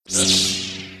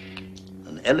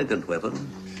elegant weapon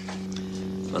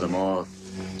for a more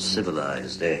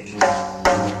civilized age.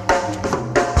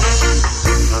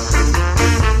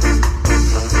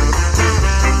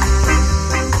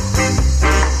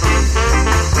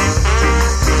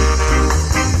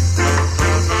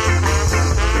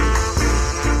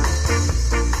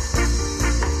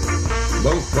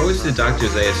 What was the Dr.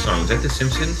 Zayas song? Was that The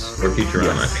Simpsons or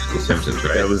Futurama? Yes. I think it was The Simpsons,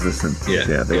 right? That was The Simpsons.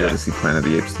 Yeah, they got to see Planet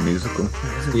of the Apes, the musical.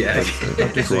 Yeah.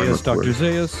 Dr. Zayas, Dr.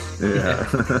 Zayas. Yeah.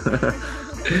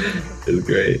 It was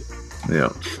great. Yeah.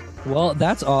 Well,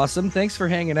 that's awesome. Thanks for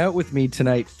hanging out with me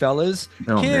tonight, fellas.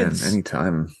 Oh, Kids, man,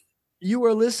 anytime. you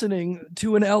are listening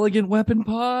to an Elegant Weapon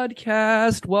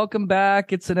podcast. Welcome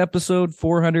back. It's an episode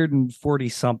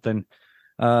 440-something.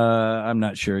 I'm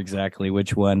not sure exactly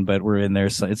which one, but we're in there.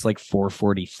 So it's like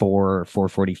 444 or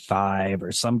 445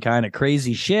 or some kind of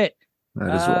crazy shit.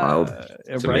 That is wild.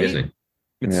 It's right? amazing.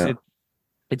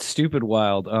 It's stupid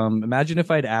wild. Imagine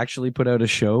if I'd actually put out a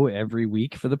show every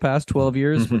week for the past 12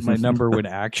 years, what my number would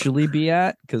actually be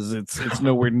at, because it's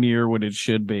nowhere near what it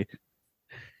should be.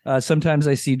 Sometimes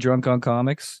I see Drunk on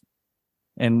Comics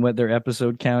and what their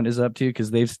episode count is up to,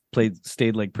 because they've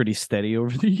stayed like pretty steady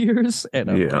over the years, and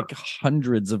I'm like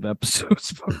hundreds of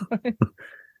episodes behind.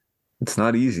 It's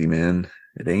not easy, man.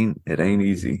 It ain't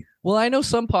easy. Well, I know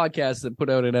some podcasts that put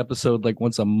out an episode like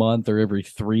once a month or every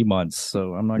 3 months,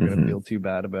 so I'm not going to feel too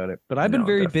bad about it. But I've been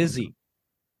very busy.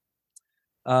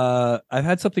 I've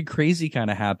had something crazy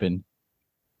kind of happen,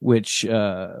 which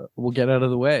we'll get out of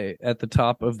the way at the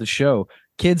top of the show.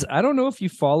 Kids, I don't know if you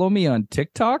follow me on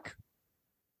TikTok.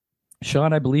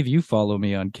 Shawn, I believe you follow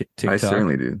me on TikTok. I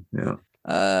certainly do, yeah.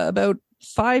 About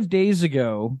 5 days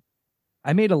ago,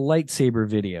 I made a lightsaber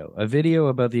video, a video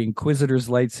about the Inquisitor's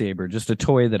lightsaber, just a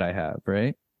toy that I have,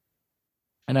 right?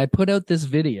 And I put out this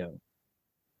video,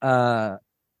 and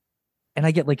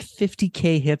I get like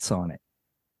 50K hits on it.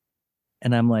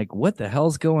 And I'm like, what the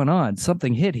hell's going on?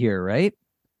 Something hit here, right?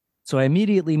 So I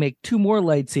immediately make 2 more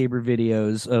lightsaber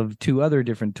videos of 2 other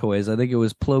different toys. I think it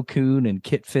was Plo Koon and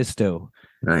Kit Fisto.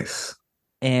 Nice.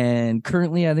 And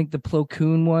currently, I think the Plo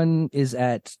Koon one is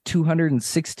at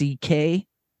 260K.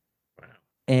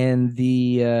 And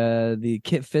the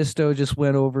Kit Fisto just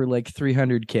went over like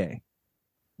 300K.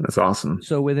 That's awesome.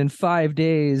 So within 5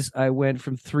 days, I went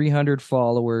from 300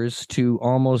 followers to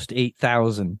almost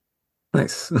 8,000.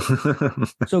 Nice.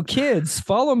 So kids,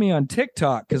 follow me on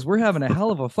TikTok, because we're having a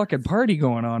hell of a fucking party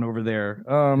going on over there.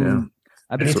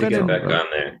 I've been spending back on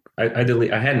there. I had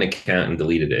an account and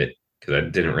deleted it because I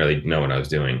didn't really know what I was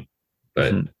doing,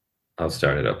 but I'll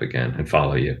start it up again and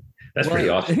follow you. That's pretty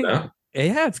awesome, though.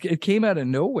 Yeah, it came out of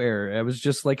nowhere. I was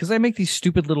just like, because I make these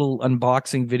stupid little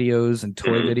unboxing videos and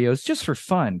toy videos just for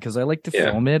fun, because I like to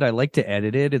film it. I like to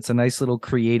edit it. It's a nice little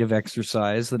creative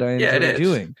exercise that I enjoy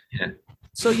doing. Yeah.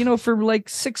 So, for like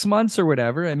 6 months or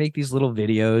whatever, I make these little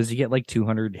videos. You get like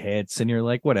 200 hits and you're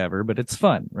like, whatever, but it's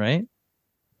fun, right?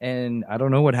 And I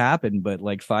don't know what happened, but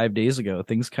like 5 days ago,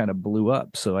 things kind of blew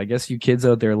up. So I guess you kids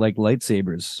out there like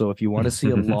lightsabers. So if you want to see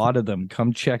a lot of them,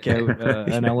 come check out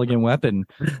an Elegant Weapon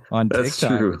on That's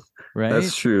TikTok. True. Right?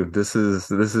 That's true. This is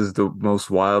the most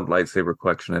wild lightsaber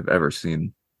collection I've ever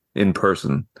seen in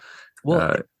person.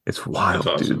 Well, it's wild,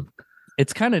 awesome. Dude.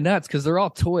 It's kind of nuts because they're all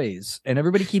toys, and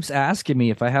everybody keeps asking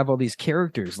me if I have all these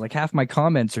characters. Like half my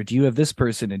comments are, do you have this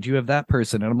person and do you have that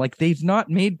person? And I'm like, they've not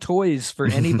made toys for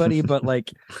anybody but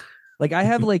like I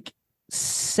have like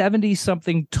 70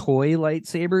 something toy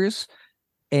lightsabers,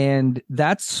 and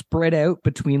that's spread out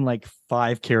between like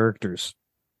 5 characters.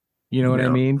 You know what I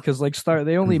mean? Because like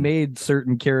they only made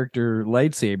certain character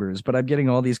lightsabers, but I'm getting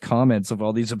all these comments of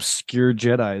all these obscure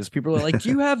Jedis. People are like, "Do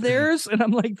you have theirs?" And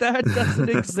I'm like, "That doesn't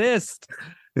exist."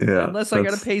 Yeah, unless I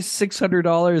got to pay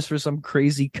 $600 for some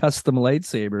crazy custom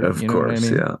lightsaber. Of course, what I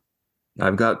mean? Yeah.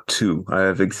 I've got 2. I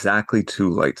have exactly 2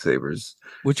 lightsabers.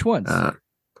 Which ones?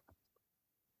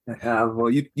 Well,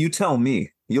 you tell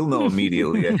me. You'll know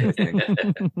immediately. I think.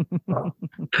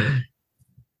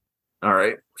 All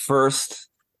right. First.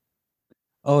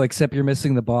 Oh, except you're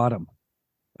missing the bottom.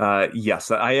 Yes,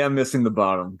 I am missing the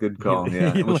bottom. Good call.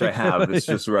 Yeah, which I have. It's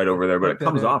just right over there, but it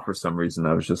comes off for some reason.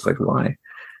 I was just like, why?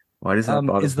 Why does that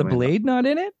bottom? Is the blade not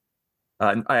in it?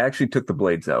 I actually took the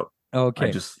blades out.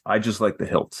 Okay. I just like the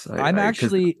hilts.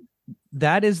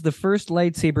 That is the first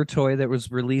lightsaber toy that was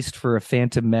released for a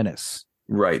Phantom Menace.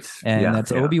 Right. And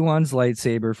that's Obi-Wan's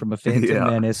lightsaber from a Phantom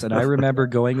Menace. And I remember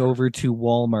going over to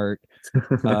Walmart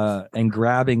and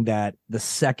grabbing that the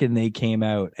second they came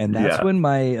out. And that's when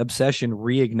my obsession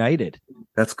reignited.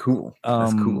 That's cool.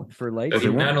 That's cool. For lightsaber. He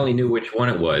not only knew which one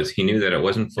it was, he knew that it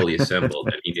wasn't fully assembled,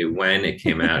 and he knew when it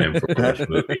came out and for which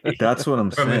movie. That's what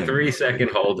I'm saying. From a 3-second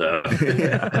hold up.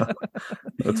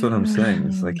 That's what I'm saying.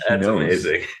 It's like he That's knows.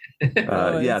 amazing.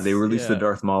 They released the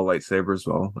Darth Maul lightsaber as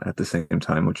well at the same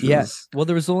time, which is well,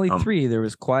 there was only three. There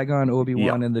was Qui-Gon,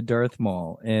 Obi-Wan, and the Darth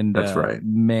Maul. And that's right.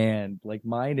 Man, like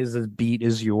mine is as beat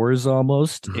as yours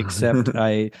almost, except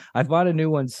I've bought a new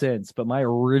one since, but my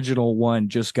original one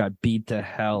just got beat to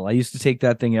hell. I used to take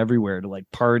that thing everywhere to like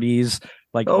parties.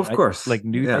 Like, of course,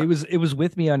 it was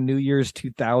with me on New Year's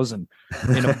 2000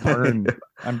 in a barn.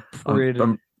 I'm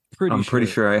pretty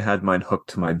sure I had mine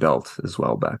hooked to my belt as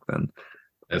well back then.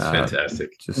 That's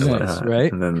fantastic.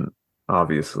 Right? And then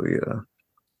obviously,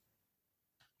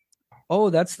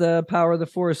 that's the power of the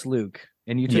Force, Luke.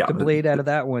 And you took the blade out of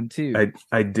that one too.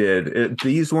 I did.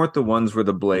 These weren't the ones where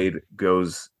the blade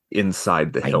goes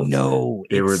inside the hilt. I know.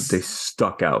 They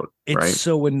stuck out. It's right?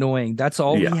 so annoying. That's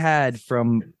all we had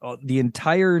from the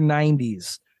entire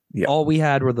 90s. Yeah. All we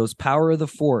had were those power of the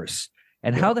Force.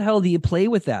 And how the hell do you play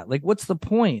with that? Like, what's the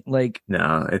point? Like,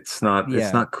 no, it's not.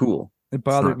 It's not cool. It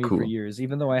bothered me for years,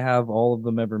 even though I have all of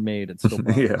them ever made. It still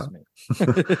bothers me.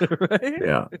 Right?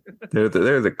 Yeah, they're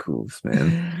the coolest,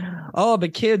 man. Oh,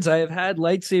 but kids, I have had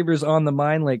lightsabers on the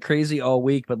mind like crazy all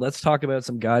week. But let's talk about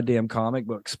some goddamn comic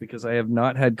books, because I have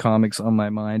not had comics on my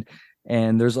mind,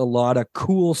 and there's a lot of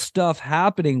cool stuff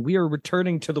happening. We are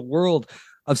returning to the world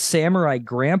of Samurai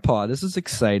Grandpa. This is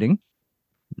exciting.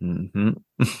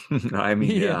 Mm-hmm. I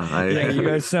mean, you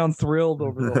guys sound thrilled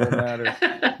over the whole matter.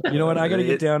 You know what? I got to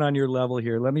get down on your level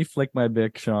here. Let me flick my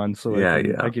bic, Shawn, so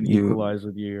I can equalize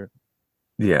with you.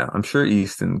 Yeah, I'm sure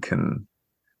Eastin can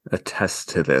attest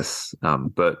to this.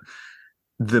 But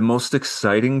the most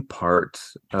exciting part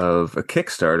of a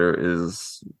Kickstarter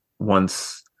is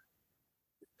once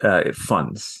it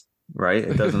funds. Right?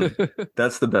 It doesn't.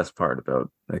 That's the best part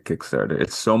about a Kickstarter.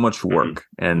 It's so much work,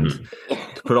 and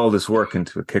to put all this work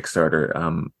into a Kickstarter,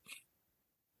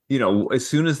 as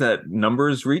soon as that number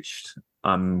is reached,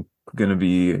 I'm gonna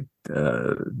be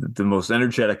the most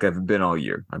energetic I've been all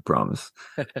year. I promise.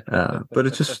 But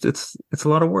it's a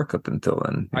lot of work up until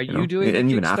then. Are you doing a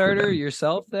Kickstarter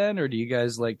yourself then, or do you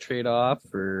guys like trade off,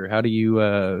 or how do you?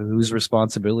 Whose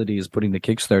responsibility is putting the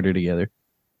Kickstarter together?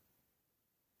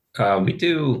 We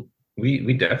do.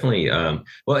 We definitely,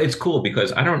 well, it's cool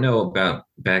because I don't know about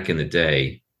back in the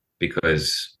day,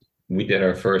 because we did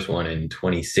our first one in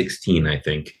 2016, I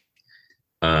think.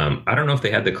 I don't know if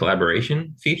they had the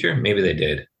collaboration feature. Maybe they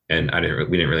did. And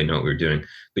we didn't really know what we were doing,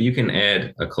 but you can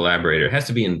add a collaborator. It has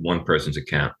to be in one person's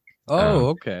account. Oh,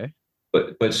 okay.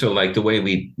 But so like the way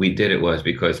we did it was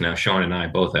because now Shawn and I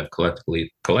both have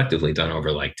collectively done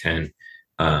over like 10,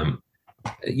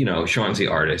 Shawn's the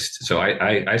artist. So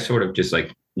I sort of just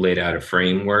like laid out a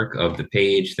framework of the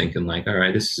page, thinking like, all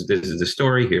right, this is the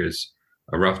story. Here's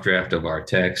a rough draft of our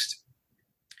text.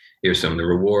 Here's some of the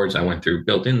rewards. I went through,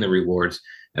 built in the rewards,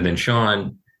 and then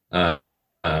Shawn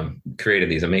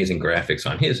created these amazing graphics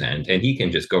on his end, and he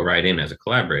can just go right in as a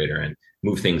collaborator and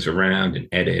move things around and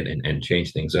edit and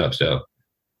change things up. So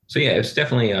yeah, it's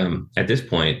definitely at this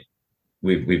point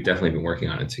we've definitely been working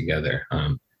on it together.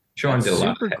 Shawn did a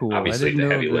lot, cool. Obviously the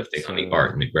heavy lifting on the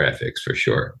art and the graphics for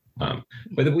sure.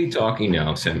 But we talk,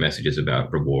 send messages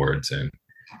about rewards, and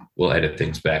we'll edit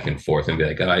things back and forth and be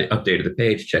like, I updated the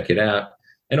page, check it out.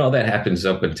 And all that happens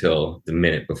up until the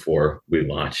minute before we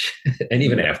launch. And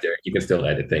even after, you can still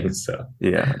edit things. So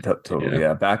yeah, totally.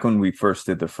 Yeah. Back when we first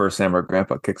did the first Samurai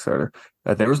Grandpa Kickstarter,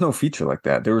 there was no feature like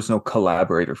that. There was no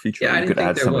collaborator feature. Yeah, you could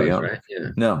add somebody else. Right? Yeah.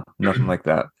 No, nothing like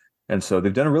that. And so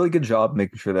they've done a really good job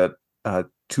making sure that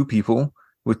two people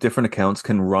with different accounts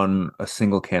can run a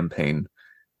single campaign.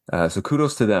 So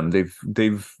kudos to them.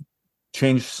 They've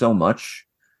changed so much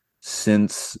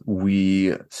since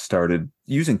we started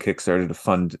using Kickstarter to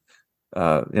fund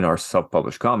in our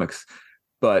self-published comics.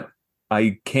 But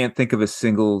I can't think of a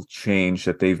single change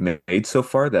that they've made so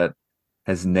far that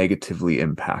has negatively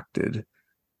impacted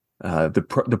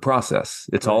the process.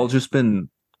 It's all just been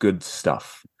good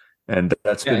stuff, and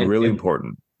that's been really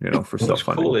important. For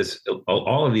self-funding. What's cool is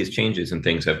all of these changes and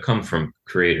things have come from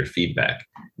creator feedback,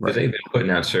 because they've been putting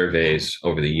out surveys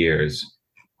over the years,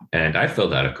 and I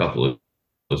filled out a couple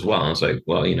as well. I was like,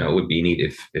 well, it would be neat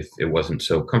if it wasn't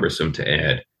so cumbersome to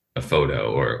add a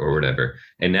photo or whatever.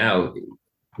 And now,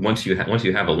 once you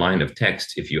have a line of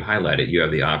text, if you highlight it, you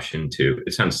have the option to.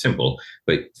 It sounds simple,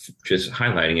 but just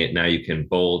highlighting it, now you can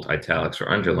bold, italics, or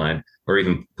underline, or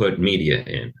even put media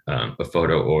in a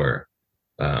photo or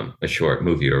a short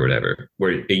movie or whatever.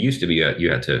 Where it used to be, you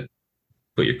had to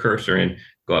put your cursor in,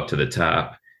 go up to the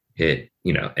top, hit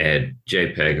add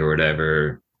JPEG or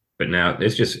whatever. But now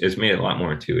it's made it a lot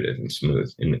more intuitive and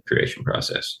smooth in the creation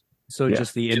process. So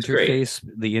just the interface,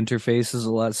 the interface is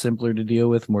a lot simpler to deal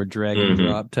with, more drag and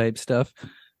drop type stuff.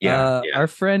 Our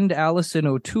friend Allison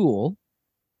O'Toole,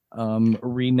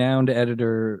 renowned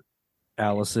editor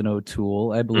Allison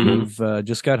O'Toole, I believe,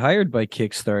 just got hired by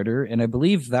Kickstarter, and I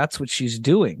believe that's what she's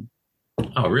doing.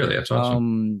 Oh, really? That's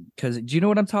awesome. Because do you know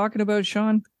what I'm talking about,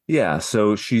 Shawn? Yeah,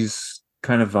 so she's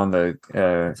kind of on the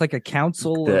it's like a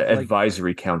council, the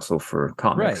advisory council for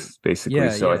comics, right, basically. Yeah,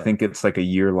 so I think it's like a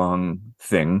year-long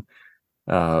thing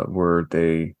where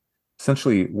they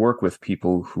essentially work with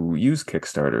people who use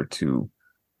Kickstarter to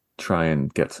try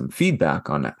and get some feedback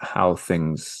on how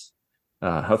things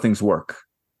work,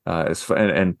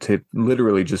 and to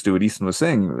literally just do what Eastin was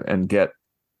saying and get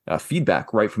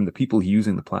feedback right from the people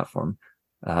using the platform.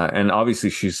 And obviously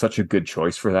she's such a good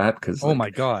choice for that because oh my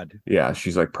god, yeah,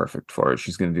 she's like perfect for it.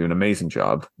 She's going to do an amazing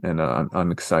job, and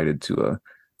I'm excited to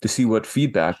see what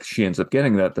feedback she ends up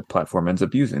getting that the platform ends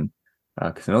up using,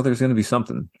 because I know there's going to be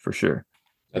something for sure.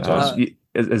 That's awesome.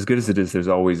 As good as it is, there's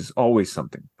always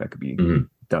something that could be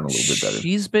done a little bit better.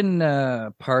 She's been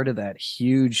part of that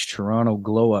huge Toronto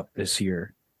glow up this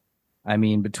year. I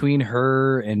mean, between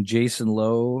her and Jason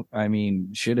Lowe, I mean,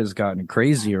 shit has gotten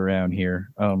crazy around here.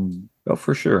 Oh,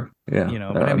 for sure. Yeah. You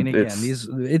know, but I mean,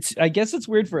 again, I guess it's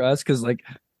weird for us because, like,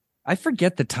 I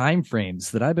forget the time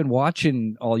frames that I've been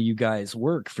watching all you guys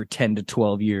work for 10 to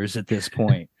 12 years at this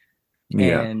point.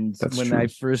 Yeah, and when true. I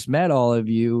first met all of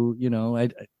you, you know,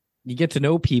 you get to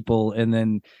know people and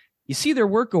then you see their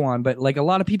work go on, but like a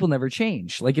lot of people never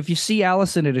change. Like if you see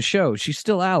Allison at a show, she's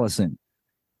still Allison.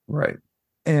 Right.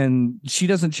 And she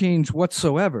doesn't change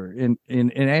whatsoever in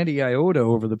Andy Iota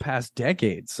over the past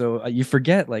decade. So you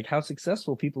forget like how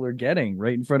successful people are getting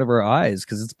right in front of our eyes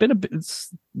because it's been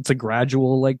it's a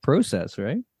gradual like process,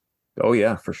 right? Oh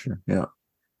yeah, for sure. Yeah.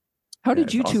 How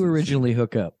did you two originally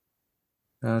hook up?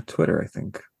 Twitter, I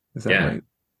think. Is that right?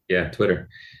 Yeah, Twitter.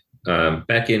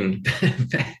 Back when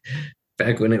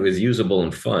it was usable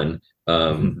and fun.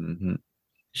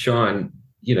 Shawn,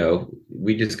 you know,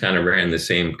 we just kind of ran the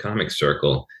same comic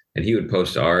circle, and he would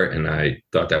post art, and I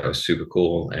thought that was super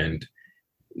cool. And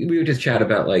we would just chat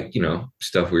about like, you know,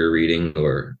 stuff we were reading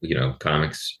or, you know,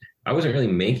 comics. I wasn't really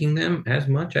making them as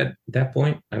much at that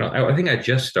point. I think I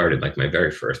just started like my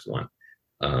very first one.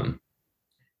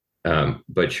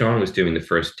 But Shawn was doing the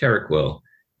first Terraquill,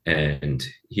 and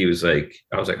he was like,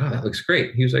 I was like, oh, that looks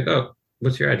great. He was like, oh,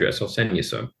 what's your address? I'll send you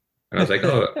some. And I was like,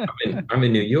 oh, I'm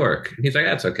in New York. And he's like,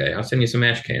 that's okay. I'll send you some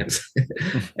ash cans.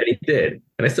 And he did.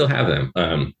 And I still have them.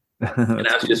 And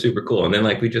that's just super cool. And then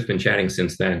like, we've just been chatting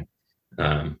since then,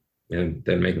 and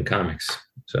then making comics.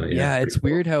 So yeah, it's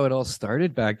cool. Weird how it all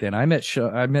started back then. I met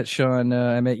Shawn. I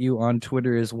met you on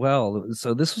Twitter as well.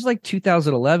 So this was like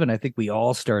 2011. I think we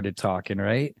all started talking,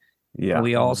 right? Yeah, and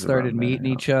we all started meeting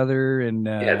each other, and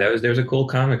there was a cool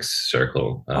comics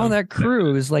circle. That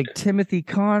crew is like Timothy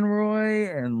Conroy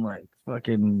and like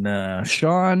fucking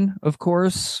Shawn, of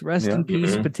course. Rest in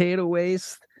peace, Potato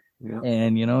Waste. Yeah.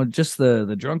 And you know, just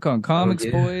the Drunk on Comics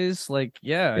boys. Like,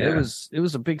 it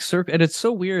was a big circle, and it's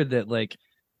so weird that like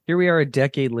here we are a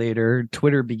decade later.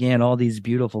 Twitter began all these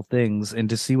beautiful things, and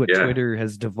to see what Twitter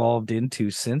has devolved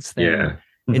into since then. Yeah.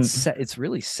 It's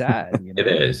really sad. You know? It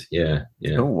is. Yeah.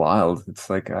 So wild. It's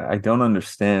like I don't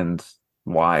understand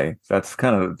why. That's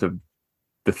kind of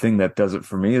the thing that does it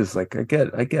for me is like I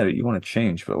get it. You want to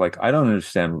change, but like I don't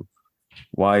understand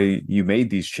why you made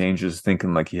these changes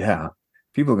thinking like, yeah,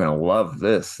 people are gonna love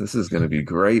this. This is gonna be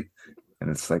great. And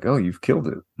it's like, oh, you've killed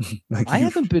it. Like I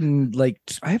haven't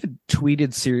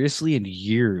tweeted seriously in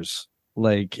years.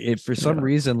 Like for some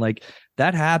reason, like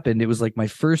that happened. It was like my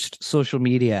first social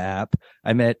media app.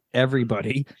 I met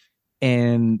everybody.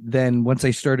 And then once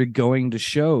I started going to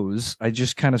shows, I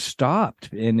just kind of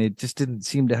stopped, and it just didn't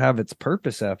seem to have its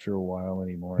purpose after a while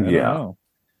anymore. I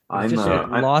don't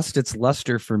know. It lost its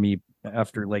luster for me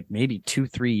after like maybe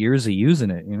 2-3 years of using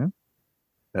it, you know?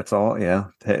 That's all. Yeah.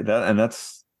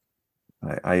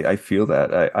 I feel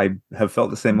that I have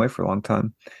felt the same way for a long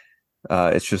time.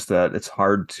 It's just that it's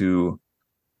hard to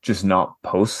just not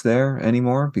post there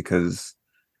anymore because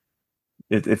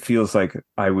it feels like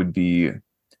I would be,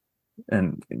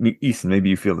 and Eastin, maybe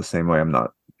you feel the same way. I'm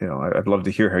not, you know, I'd love to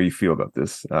hear how you feel about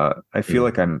this. I feel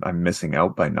like I'm missing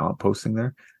out by not posting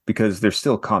there because there's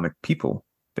still comic people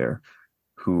there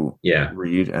who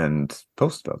read and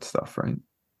post about stuff, right?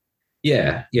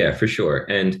 Yeah, for sure.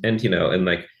 And you know, and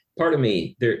like part of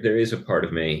me, there is a part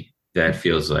of me that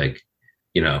feels like,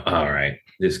 you know, all right,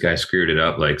 this guy screwed it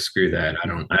up. Like, screw that.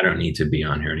 I don't need to be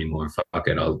on here anymore. Fuck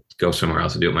it. I'll go somewhere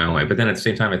else and do it my own way. But then at the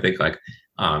same time, I think like,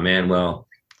 oh man, well,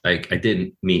 like I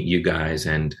did meet you guys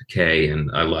and Kay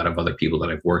and a lot of other people that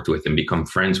I've worked with and become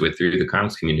friends with through the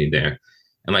comics community there.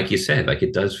 And like you said, like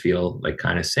it does feel like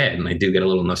kind of sad, and I do get a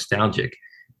little nostalgic.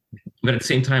 but at the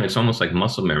same time, it's almost like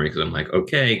muscle memory because I'm like,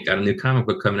 okay, got a new comic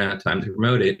book coming out, time to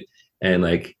promote it. And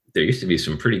like, there used to be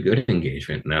some pretty good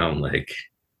engagement. Now I'm like,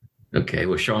 okay,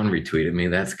 well, Shawn retweeted me.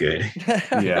 That's good.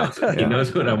 Yeah, He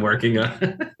knows what I'm working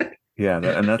on. yeah,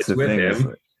 and that's It's the with thing. Is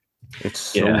him. it's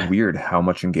so weird how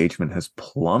much engagement has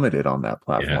plummeted on that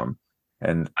platform,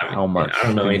 and how much. I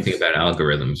don't know anything about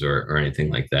algorithms or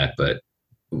anything like that, but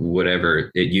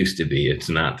whatever it used to be, it's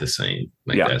not the same.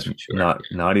 Like that's for sure.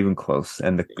 Not even close.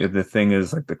 And the thing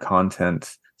is, like the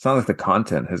content. It's not like the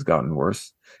content has gotten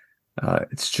worse.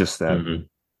 It's just that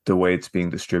the way it's being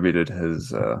distributed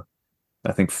has,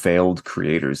 I think, failed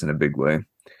creators in a big way.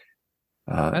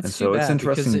 That's and so it's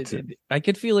interesting I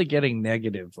could feel it getting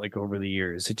negative like over the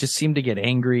years. It just seemed to get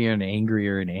angrier and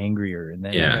angrier and angrier. And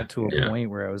then I got to a point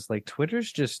where I was like,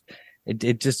 Twitter's just,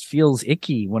 it just feels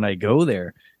icky when I go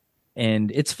there.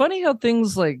 And it's funny how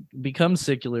things like become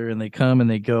secular and they come and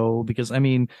they go, because I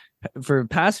mean, for the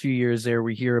past few years there,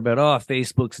 we hear about, oh,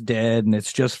 Facebook's dead and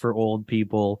it's just for old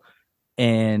people.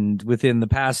 And within the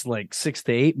past like 6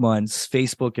 to 8 months,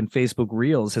 Facebook and Facebook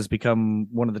Reels has become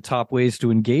one of the top ways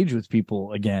to engage with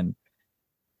people again.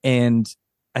 And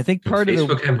I think part of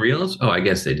Facebook have Reels? Oh, I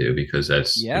guess they do because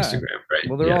that's Instagram, right?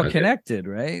 Well, they're all connected,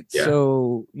 right? Yeah.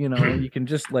 So, you know, you can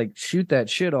just like shoot that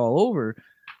shit all over.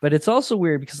 But it's also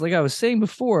weird because like I was saying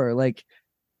before, like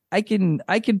I can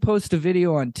post a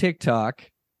video on TikTok,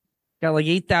 got like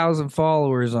 8,000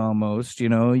 followers almost, you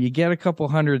know, you get a couple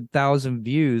 100,000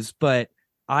 views, but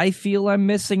I feel I'm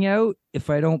missing out if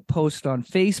I don't post on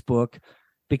Facebook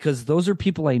because those are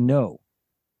people I know.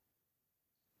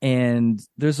 And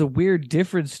there's a weird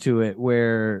difference to it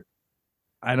where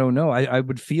I don't know. I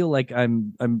would feel like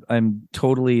I'm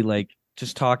totally like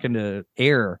just talking to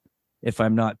air if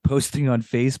I'm not posting on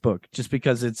Facebook, just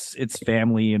because it's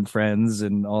family and friends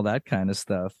and all that kind of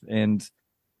stuff. And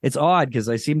it's odd because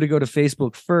I seem to go to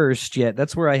Facebook first, yet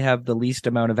that's where I have the least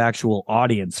amount of actual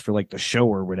audience for like the show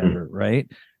or whatever,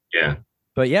 right? Yeah.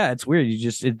 But yeah, it's weird.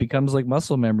 It becomes like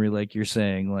muscle memory, like you're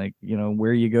saying, like, you know,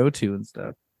 where you go to and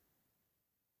stuff.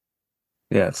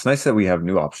 Yeah, it's nice that we have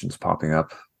new options popping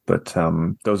up, but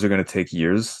those are going to take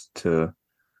years to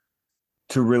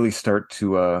really start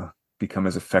to become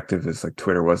as effective as like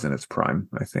Twitter was in its prime,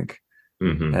 I think.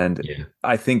 And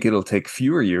I think it'll take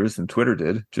fewer years than Twitter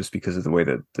did, just because of the way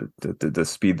that the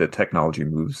speed that technology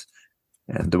moves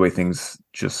and the way things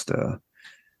just,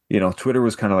 you know, Twitter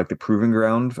was kind of like the proving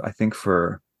ground, I think,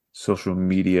 for social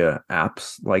media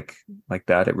apps like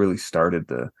that. It really started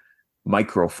the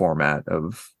micro format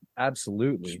of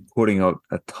absolutely putting out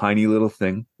a tiny little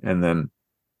thing and then,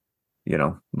 you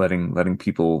know, letting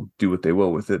people do what they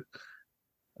will with it.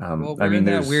 Well, we're in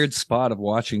that weird spot of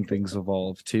watching things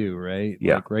evolve too, right?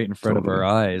 Yeah, like right in front of our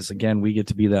eyes. Again, we get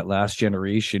to be that last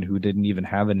generation who didn't even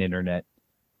have an internet,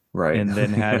 right? And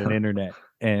then had an internet,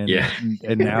 and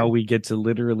now we get to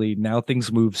literally, now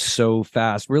things move so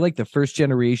fast. We're like the first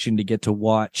generation to get to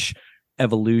watch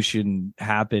evolution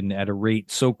happen at a rate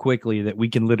so quickly that we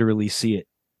can literally see it,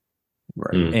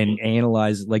 right? And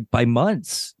analyze it like by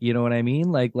months. You know what I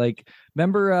mean? Like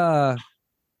remember?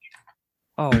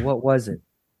 What was it?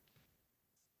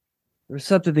 There was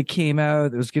something that came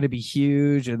out that was going to be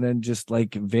huge and then just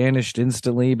like vanished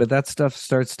instantly. But that stuff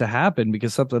starts to happen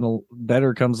because something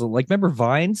better comes. Like, remember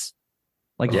Vines?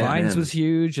 Like Vines was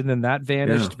huge and then that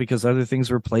vanished because other things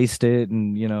replaced it.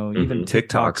 And, you know, even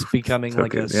TikTok's becoming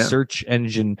like a search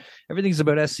engine. Everything's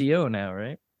about SEO now,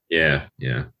 right? Yeah.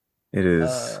 Yeah. It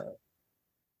is.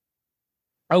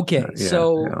 Okay.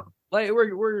 Like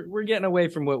we're getting away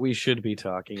from what we should be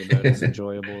talking about as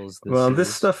enjoyable as this. Well, is.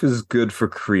 This stuff is good for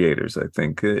creators, I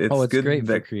think. It's good great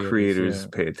that creators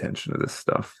pay attention to this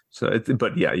stuff. So,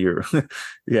 but yeah,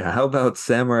 how about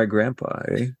Samurai Grandpa?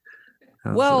 Eh?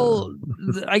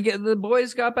 I get the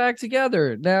boys got back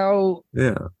together now.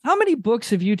 Yeah. How many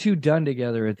books have you two done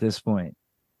together at this point?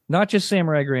 Not just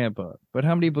Samurai Grandpa, but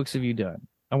how many books have you done?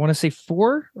 I want to say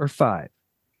 4 or 5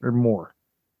 or more.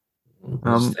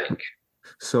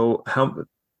 So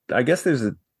I guess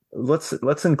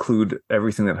let's include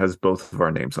everything that has both of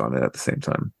our names on it at the same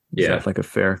time. Is that like a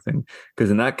fair thing?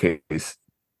 Because in that case, it's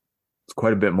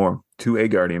quite a bit more. 2 A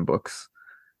Guardian books.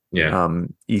 Yeah.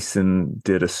 Eastin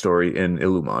did a story in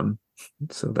Illuman,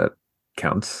 so that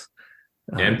counts.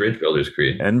 And Bridge Builders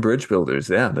Creed. And Bridge Builders,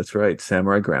 yeah, that's right.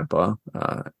 Samurai Grandpa,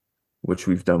 which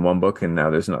we've done 1 book, and now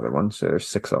there's another one, so there's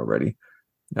 6 already.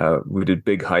 We did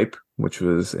Big Hype, which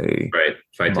was a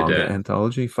Fight to Death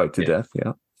anthology. Fight to Death,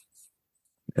 yeah.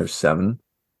 There's 7.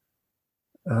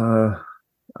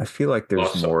 I feel like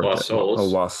there's more. Lost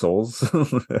Souls. Lost Souls.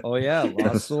 Oh yeah,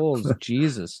 Lost Souls.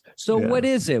 Jesus. So what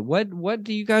is it? What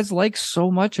do you guys like so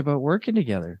much about working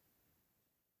together?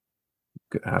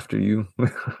 After you.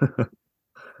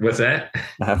 What's that?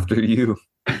 After you.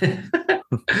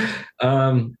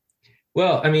 um,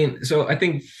 well, I mean, so I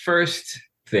think first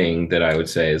thing that I would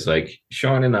say is like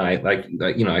Shawn and I, like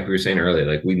you know, like we were saying earlier,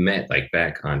 like we met like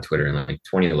back on Twitter in like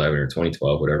 2011 or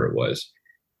 2012, whatever it was,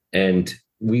 and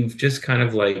we've just kind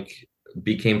of like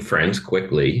became friends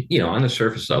quickly, you know, on the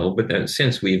surface level. But then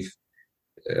since we've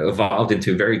evolved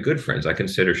into very good friends, I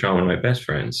consider Shawn one of my best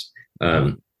friends.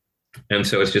 And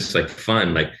so it's just like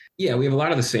fun. Like, yeah, we have a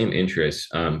lot of the same interests.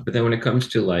 But then when it comes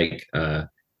to like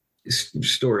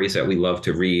stories that we love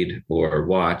to read or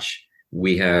watch,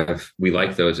 we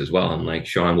like those as well. And like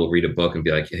Shawn will read a book and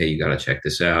be like, hey, you got to check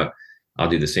this out. I'll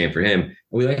do the same for him.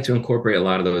 We like to incorporate a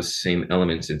lot of those same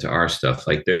elements into our stuff.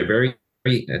 Like they're very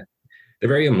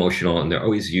emotional, and they're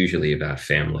always usually about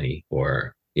family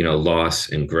or, you know, loss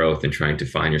and growth and trying to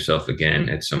find yourself again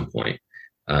at some point.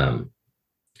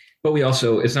 But we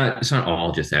also, it's not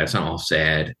all just that. It's not all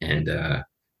sad and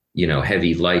you know,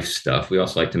 heavy life stuff. We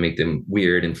also like to make them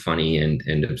weird and funny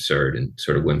and absurd and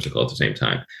sort of whimsical at the same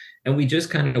time. And we just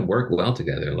kind of work well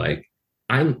together. Like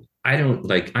I don't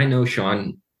like, I know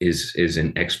Shawn is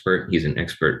an expert. He's an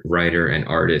expert writer and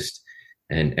artist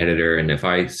and editor. And if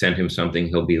I send him something,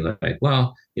 he'll be like,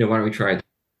 well, you know, why don't we try it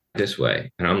this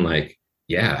way? And I'm like,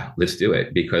 yeah, let's do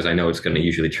it, because I know it's going to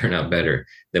usually turn out better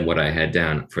than what I had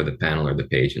down for the panel or the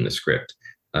page in the script.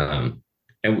 And,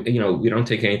 you know, we don't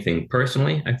take anything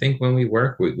personally. I think when we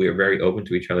work, we are very open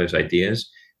to each other's ideas.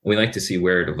 We like to see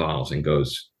where it evolves and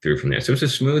goes through from there. So it's a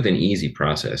smooth and easy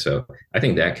process. So I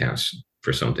think that counts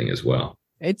for something as well.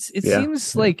 It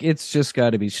seems like it's just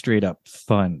got to be straight up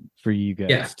fun for you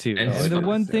guys too. And the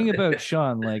one thing about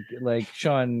Shawn, like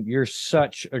Shawn, you're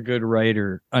such a good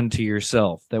writer unto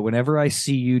yourself that whenever I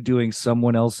see you doing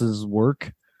someone else's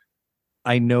work,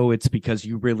 I know it's because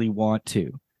you really want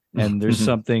to. And there's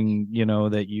something, you know,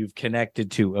 that you've connected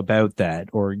to about that,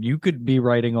 or you could be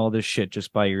writing all this shit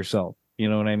just by yourself. You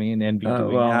know what I mean? And be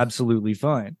doing absolutely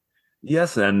fine.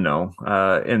 Yes and no.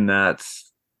 In that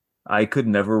I could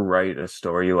never write a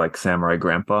story like Samurai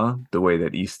Grandpa the way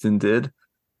that Eastin did.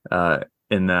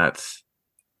 In that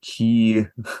he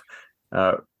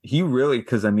really,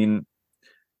 because I mean,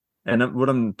 and what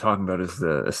I'm talking about is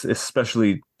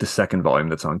especially the second volume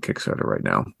that's on Kickstarter right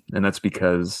now, and that's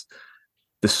because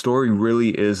the story really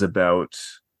is about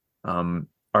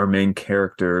our main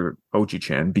character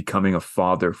Oji-chan becoming a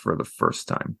father for the first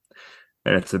time.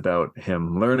 And it's about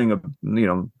him learning,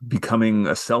 becoming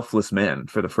a selfless man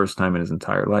for the first time in his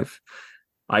entire life.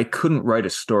 I couldn't write a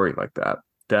story like that.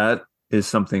 That is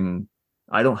something,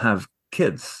 I don't have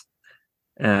kids.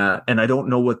 And I don't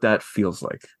know what that feels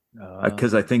like.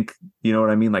 Because I think, you know what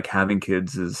I mean? Like having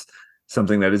kids is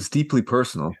something that is deeply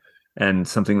personal and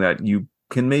something that you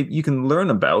can learn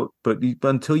about, but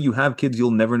until you have kids,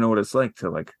 you'll never know what it's like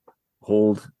to like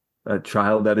hold a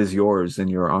child that is yours in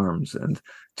your arms and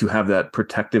to have that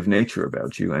protective nature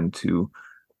about you and to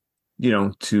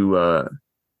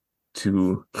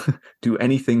do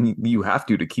anything you have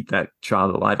to keep that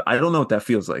child alive. I don't know what that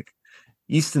feels like.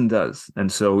 Eastin does.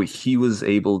 And so he was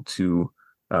able to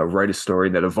write a story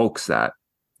that evokes that.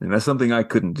 And that's something I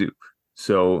couldn't do.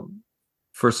 So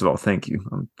first of all, thank you.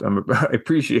 I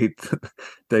appreciate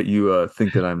that you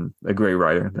think that I'm a great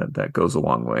writer. That goes a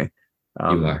long way.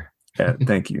 You are.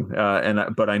 Thank you.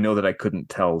 But I know that I couldn't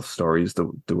tell stories the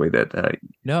way that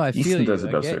I feel Eastin does you.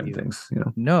 about certain things. You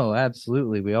know? No,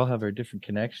 absolutely. We all have our different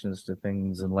connections to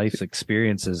things and life's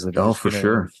experiences that for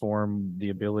sure inform the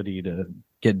ability to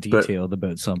get detailed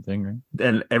about something. Right?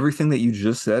 And everything that you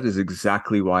just said is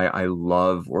exactly why I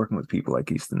love working with people like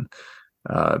Eastin.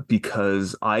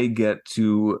 Because I get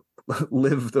to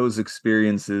live those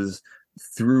experiences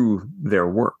through their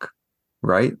work,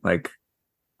 right? Like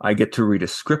I get to read a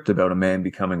script about a man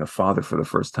becoming a father for the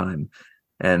first time.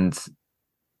 And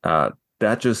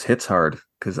that just hits hard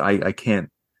because I can't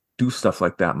do stuff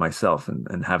like that myself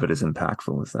and have it as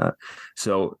impactful as that.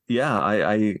 So yeah,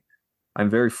 I'm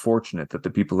very fortunate that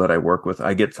the people that I work with,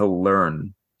 I get to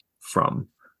learn from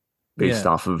based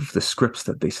off of the scripts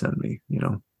that they send me, you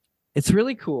know? It's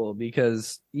really cool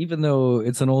because even though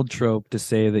it's an old trope to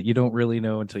say that you don't really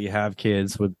know until you have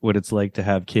kids what it's like to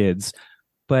have kids,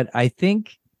 but I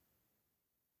think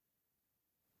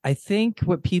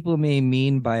what people may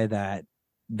mean by that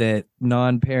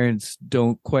non-parents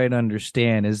don't quite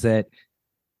understand is that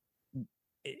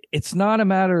it's not a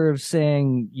matter of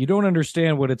saying you don't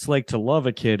understand what it's like to love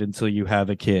a kid until you have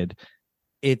a kid.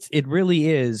 It really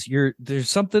is. There's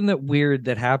something that weird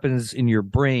that happens in your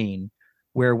brain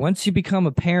where once you become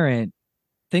a parent,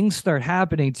 things start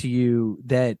happening to you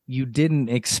that you didn't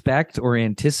expect or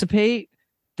anticipate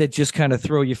that just kind of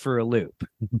throw you for a loop.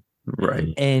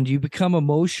 Right. And you become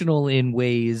emotional in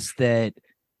ways that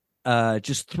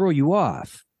just throw you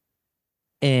off.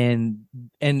 And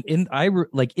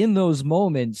in those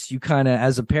moments, you kind of,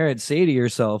 as a parent, say to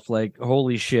yourself, like,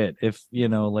 holy shit, if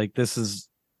like,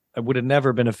 I would have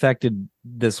never been affected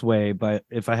this way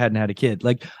if I hadn't had a kid.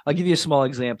 Like, I'll give you a small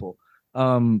example.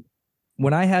 When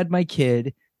I had my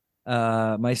kid,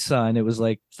 my son, it was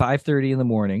like 5:30 in the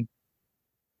morning,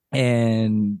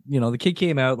 and the kid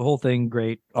came out, the whole thing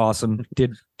great, awesome,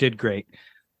 did great.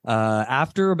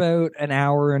 After about an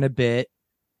hour and a bit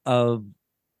of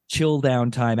chill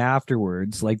down time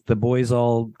afterwards, like the boys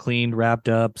all cleaned, wrapped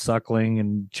up, suckling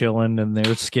and chilling, and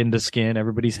they're skin to skin,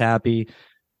 everybody's happy,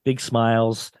 big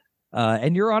smiles,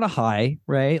 and you're on a high,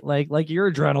 right? Like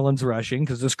your adrenaline's rushing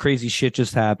because this crazy shit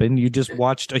just happened. You just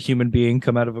watched a human being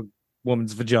come out of a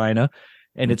woman's vagina,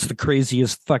 and it's the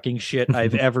craziest fucking shit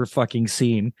I've ever fucking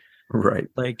seen. Right.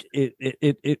 Like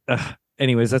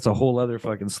anyways, that's a whole other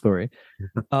fucking story.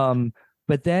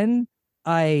 But then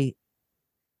I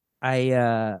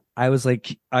was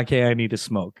like, okay, I need to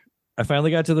smoke. I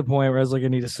finally got to the point where I was like, I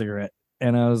need a cigarette.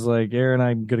 And I was like, Erin,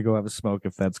 I'm going to go have a smoke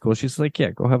if that's cool. She's like,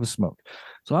 yeah, go have a smoke.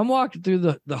 So I'm walking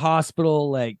through the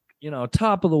hospital, like,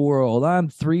 top of the world. I'm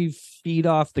 3 feet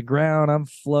off the ground. I'm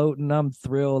floating. I'm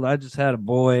thrilled. I just had a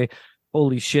boy.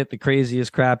 Holy shit, the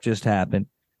craziest crap just happened.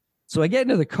 So I get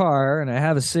into the car and I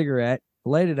have a cigarette,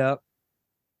 light it up.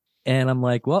 And I'm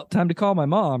like, well, time to call my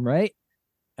mom, right?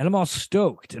 And I'm all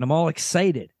stoked and I'm all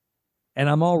excited. And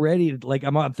I'm all ready to, like,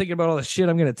 I'm thinking about all the shit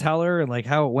I'm going to tell her and like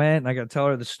how it went. And I got to tell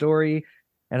her the story.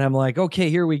 And I'm like, okay,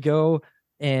 here we go.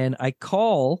 And I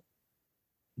call.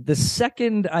 The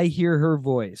second I hear her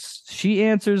voice, she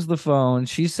answers the phone.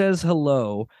 She says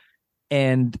hello.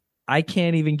 And I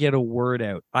can't even get a word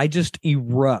out. I just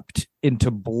erupt into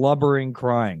blubbering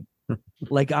crying.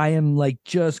 Like I am like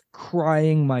just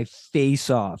crying my face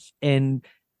off. And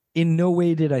in no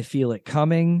way did I feel it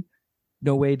coming.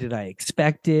 No way did I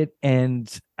expect it. And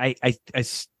I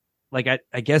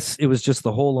guess it was just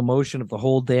the whole emotion of the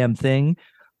whole damn thing.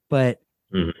 But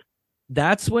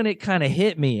that's when it kind of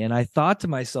hit me. And I thought to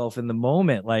myself in the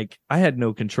moment, like, I had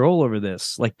no control over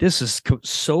this. Like, this is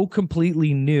so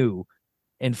completely new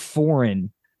and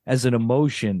foreign as an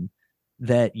emotion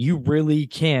that you really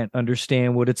can't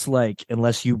understand what it's like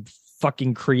unless you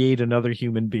fucking create another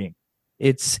human being.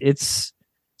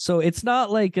 So it's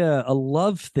not like a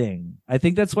love thing. I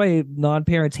think that's why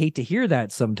non-parents hate to hear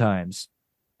that sometimes.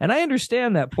 And I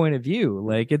understand that point of view.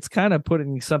 Like, it's kind of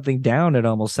putting something down, it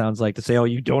almost sounds like, to say, oh,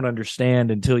 you don't understand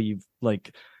until you've,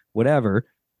 like, whatever.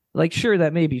 Like, sure,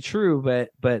 that may be true,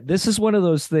 but this is one of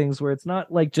those things where it's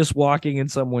not like just walking in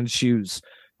someone's shoes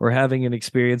or having an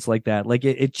experience like that. Like,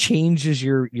 it changes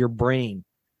your brain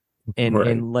and Right.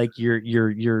 and like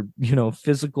your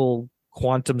physical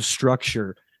quantum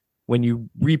structure when you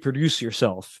reproduce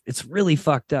yourself. It's really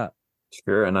fucked up.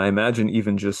 Sure. And I imagine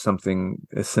even just something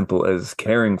as simple as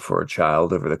caring for a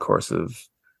child over the course of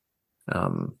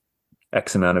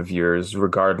X amount of years,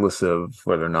 regardless of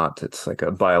whether or not it's like a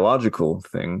biological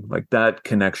thing, like that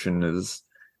connection is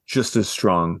just as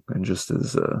strong and just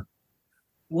as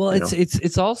well,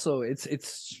 it's also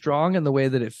strong in the way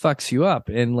that it fucks you up.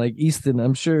 And like Eastin,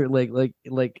 I'm sure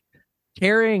like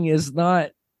caring is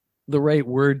not the right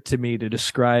word to me to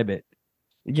describe it.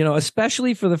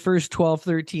 Especially for the first 12,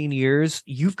 13 years,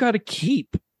 you've got to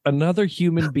keep another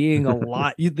human being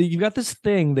alive. You've got this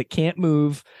thing that can't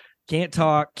move, can't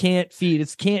talk, can't feed,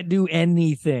 it can't do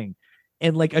anything.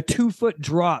 And like a 2-foot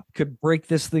drop could break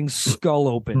this thing's skull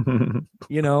open,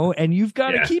 and you've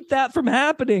got to keep that from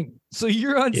happening. So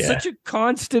you're on such a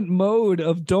constant mode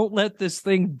of don't let this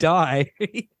thing die.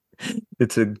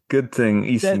 It's a good thing,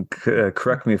 Easton,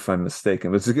 correct me if I'm mistaken,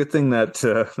 but it's a good thing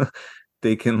that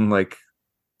they can like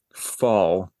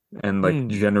fall and like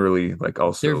generally like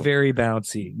also they're very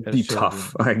bouncy, be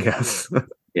tough, I guess.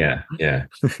 Yeah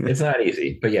It's not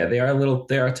easy, but yeah, they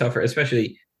are tougher,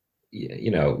 especially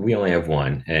we only have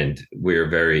one and we're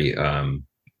very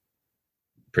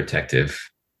protective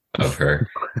of her.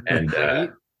 And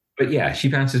but yeah, she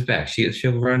bounces back.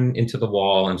 She'll run into the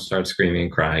wall and start screaming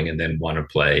and crying and then want to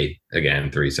play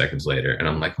again 3 seconds later. And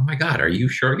I'm like, oh my God, are you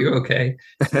sure you're okay?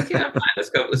 She's like, yeah, I'm fine.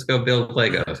 Let's go build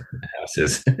Legos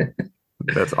houses.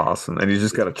 That's awesome. And you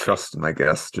just got to trust them, I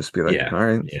guess. Just be like, all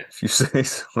right, if you say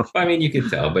so. I mean, you can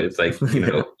tell, but it's like,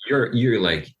 you're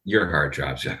like, your heart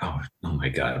drops. You're like, oh my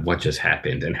God, what just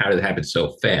happened? And how did it happen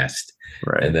so fast?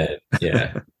 Right. And then,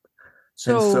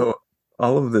 So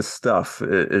all of this stuff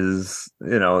is,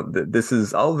 this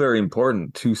is all very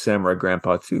important to Samurai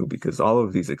Grandpa too, because all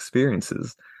of these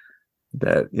experiences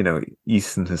that,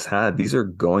 Easton has had, these are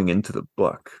going into the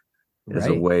book as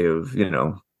a way of,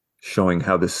 showing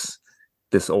how this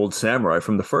old samurai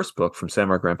from the first book, from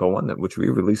Samurai Grandpa 1, which we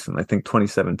released in, I think,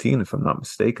 2017, if I'm not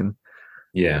mistaken.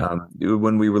 Yeah.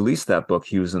 When we released that book,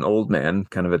 he was an old man,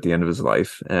 kind of at the end of his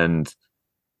life, and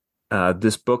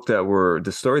this book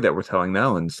the story that we're telling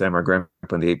now in Samurai Grandpa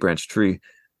and the Eight Branch Tree,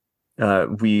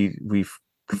 we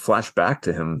flash back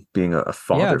to him being a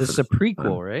father. Yeah, this is a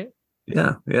prequel, right?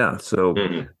 Yeah. So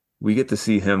we get to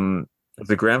see him as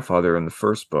a grandfather in the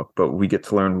first book, but we get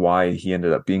to learn why he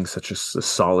ended up being such a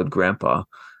solid grandpa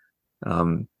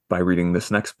by reading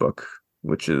this next book,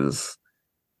 which is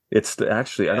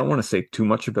actually, I don't want to say too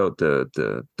much about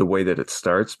the way that it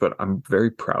starts, but I'm very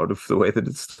proud of the way that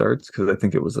it starts, because I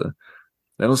think it was I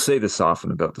don't say this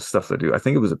often about the stuff that I do. I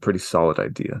think it was a pretty solid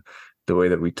idea, the way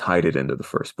that we tied it into the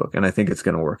first book. And I think it's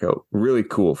going to work out really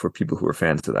cool for people who are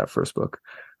fans of that first book.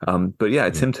 But yeah,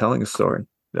 it's him telling a story.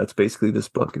 That's basically this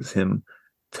book, is him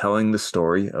telling the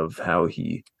story of how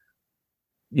he,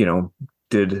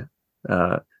 did,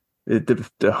 I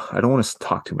don't want to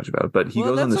talk too much about it, but he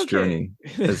goes on this journey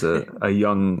as a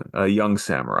young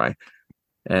samurai,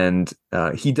 and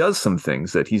he does some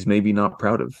things that he's maybe not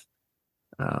proud of,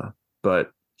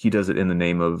 but he does it in the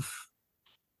name of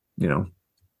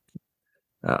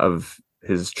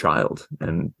his child.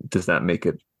 And does that make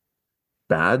it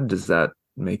bad? Does that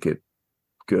make it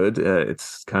good?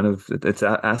 It's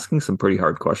asking some pretty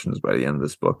hard questions by the end of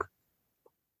this book.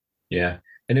 Yeah.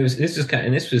 And this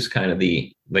was kind of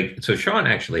so Shawn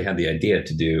actually had the idea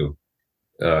to do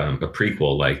a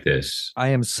prequel like this. I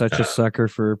am such a sucker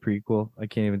for a prequel. I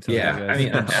can't even tell you guys. I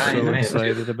mean, I'm so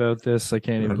excited about this. I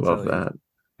can't even love tell that.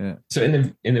 You. Yeah. So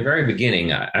in the very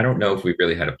beginning, I don't know if we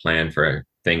really had a plan for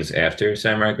things after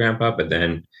Samurai Grandpa, but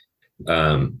then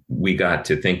we got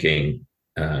to thinking,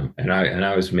 and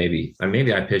I was maybe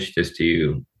I pitched this to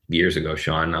you years ago,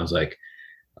 Shawn, and I was like,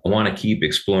 I want to keep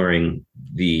exploring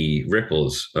the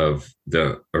ripples of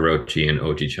the Orochi and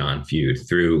Oji-chan feud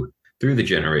through the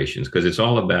generations, because it's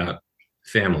all about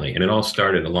family, and it all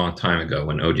started a long time ago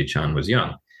when Oji-chan was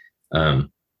young.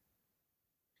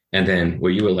 And then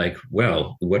where you were like,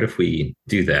 well, what if we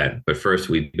do that, but first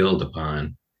we build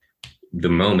upon the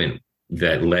moment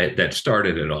that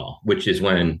started it all, which is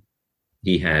when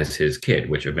he has his kid,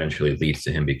 which eventually leads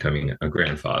to him becoming a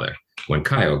grandfather when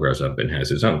Kaio grows up and has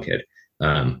his own kid.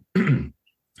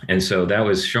 And so that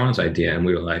was Shawn's idea, and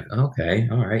we were like, okay,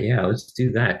 all right, yeah, let's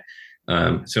do that.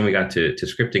 So we got to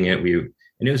scripting it.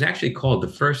 And it was actually called, the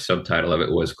first subtitle of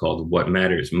it was called "What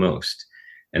Matters Most,"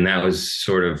 and that was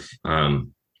sort of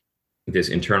this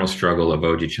internal struggle of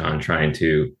Oji-chan trying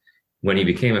to, when he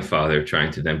became a father,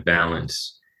 trying to then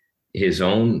balance his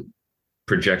own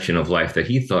projection of life that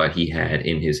he thought he had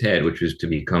in his head, which was to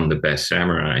become the best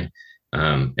samurai,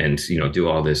 and do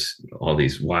all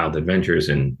these wild adventures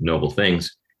and noble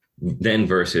things. Then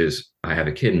versus, I have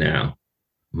a kid now,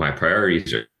 my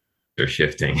priorities are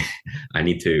shifting. I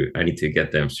need to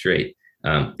get them straight.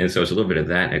 And so it's a little bit of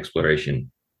that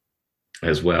exploration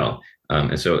as well.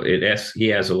 And so he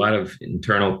has a lot of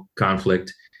internal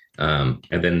conflict. And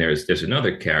then there's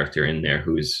another character in there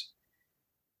who's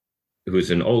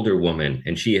an older woman,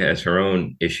 and she has her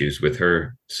own issues with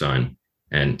her son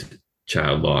and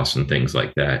child loss and things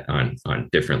like that on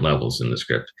different levels in the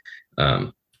script.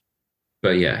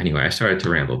 But yeah, anyway, I started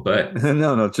to ramble, but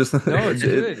no, it's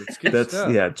good. It's good that's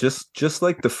stuff. Yeah, just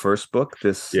like the first book,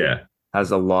 this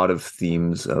has a lot of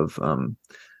themes of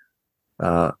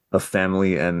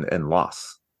family and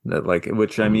loss.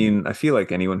 Which I mean, I feel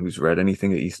like anyone who's read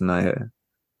anything that Eastin and I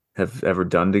have ever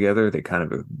done together, they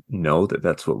kind of know that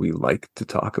that's what we like to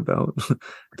talk about.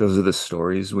 Those are the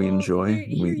stories we enjoy.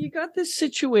 You got this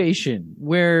situation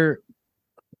where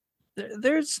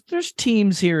there's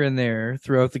teams here and there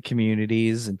throughout the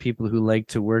communities and people who like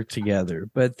to work together,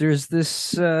 but there's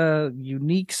this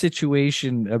unique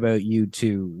situation about you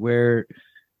two where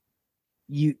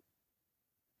you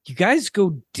guys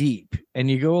go deep, and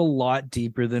you go a lot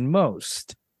deeper than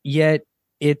most, yet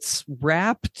it's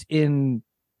wrapped in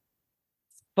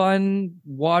fun,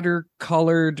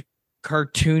 watercolored,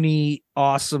 cartoony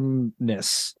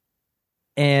awesomeness.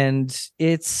 And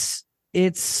it's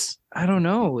I don't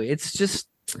know, it's just,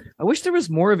 I wish there was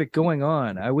more of it going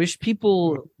on. I wish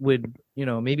people would,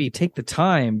 maybe take the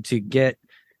time to get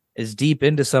as deep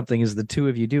into something as the two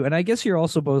of you do. And I guess you're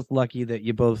also both lucky that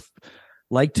you both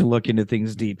like to look into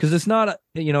things deep, because it's not,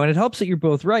 and it helps that you're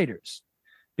both writers,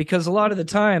 because a lot of the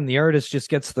time the artist just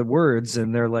gets the words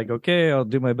and they're like, okay, I'll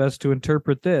do my best to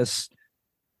interpret this.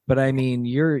 But I mean,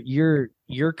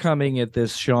 you're coming at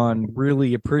this, Shawn,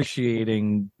 really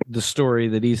appreciating the story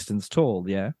that Eastin's told.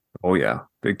 Yeah. Oh yeah,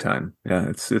 big time. Yeah,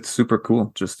 it's super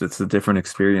cool. Just, it's a different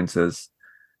experience as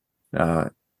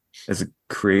as a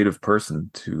creative person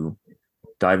to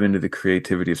dive into the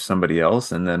creativity of somebody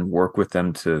else and then work with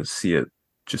them to see it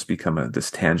just become this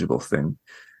tangible thing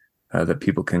that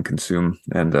people can consume.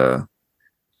 And But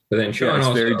then yeah, Sean it's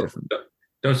also, very different.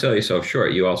 don't sell yourself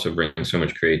short. You also bring so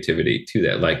much creativity to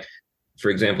that. Like, for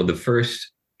example, the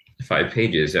first 5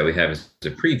 pages that we have as a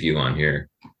preview on here,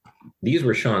 these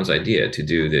were Sean's idea to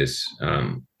do this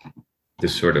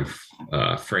sort of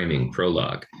framing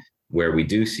prologue where we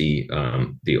do see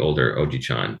the older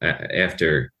Oji-chan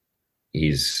after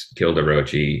he's killed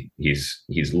Orochi.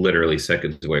 He's literally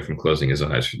seconds away from closing his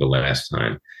eyes for the last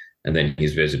time, and then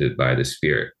he's visited by the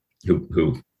spirit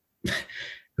who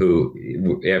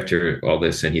who after all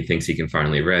this, and he thinks he can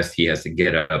finally rest. He has to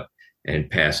get up and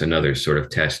pass another sort of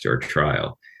test or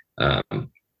trial.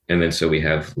 And then so we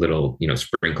have little,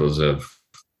 sprinkles of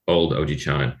old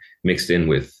Oji-chan mixed in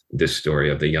with this story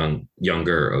of the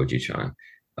younger Oji-chan.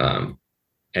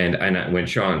 And when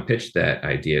Sean pitched that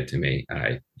idea to me,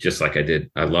 I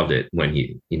loved it when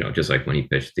he, just like when he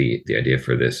pitched the idea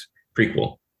for this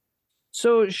prequel.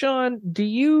 So, Sean, do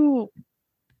you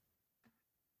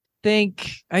think,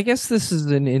 I guess this is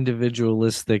an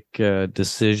individualistic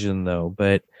decision though,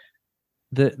 but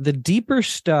the deeper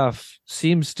stuff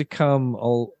seems to come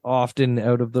often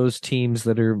out of those teams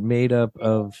that are made up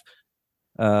of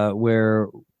where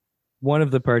one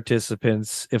of the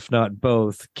participants, if not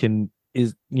both,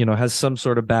 has some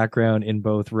sort of background in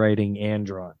both writing and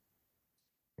drawing.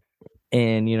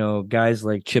 And guys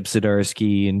like Chip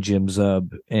Zdarsky and Jim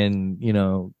Zub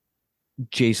and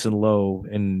Jason Lowe,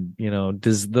 and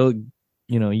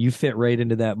you fit right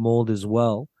into that mold as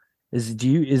well.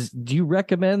 Do you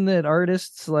recommend that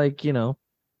artists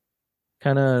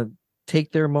kind of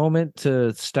take their moment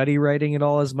to study writing it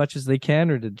all as much as they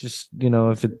can, or to just do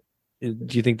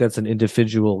you think that's an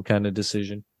individual kind of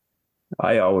decision?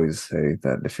 I always say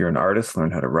that if you're an artist,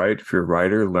 learn how to write. If you're a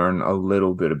writer, learn a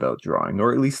little bit about drawing,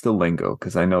 or at least the lingo,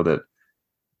 because I know that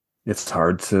it's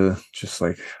hard to just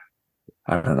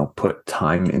put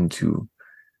time into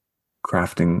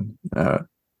crafting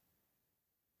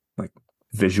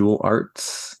visual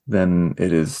arts than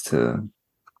it is to.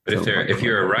 But if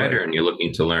you're a writer and you're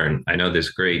looking to learn, I know this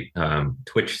great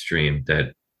Twitch stream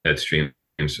that streams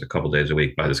a couple days a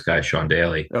week by this guy Shawn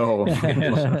Daley. Oh, you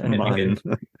can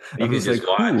just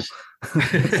watch.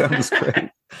 Sounds great.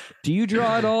 Do you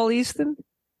draw at all, Eastin?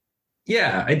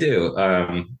 Yeah, I do.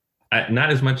 Not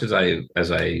as much as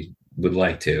I would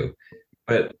like to,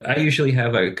 but I usually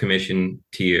have a commission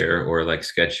tier or like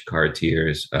sketch card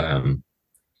tiers on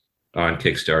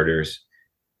Kickstarters.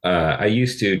 I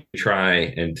used to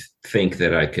try and think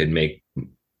that I could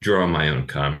draw my own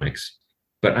comics,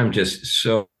 but I'm just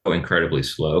so incredibly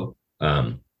slow.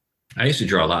 I used to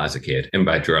draw a lot as a kid, and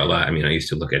by draw a lot, I mean I used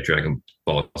to look at Dragon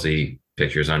Ball Z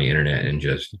pictures on the internet and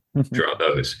just draw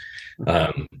those,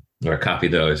 or copy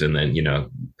those, and then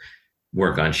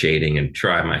work on shading and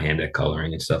try my hand at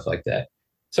coloring and stuff like that.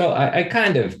 So I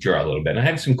kind of draw a little bit. And I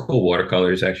have some cool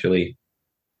watercolors actually,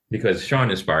 because Sean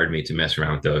inspired me to mess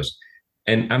around with those.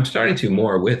 And I'm starting to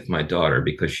more with my daughter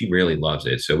because she really loves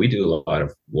it. So we do a lot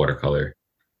of watercolor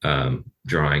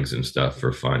drawings and stuff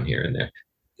for fun here and there.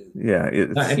 Yeah,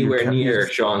 it's not anywhere near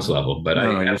Sean's level, but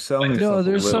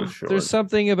there's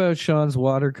something about Sean's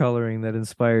watercoloring that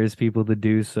inspires people to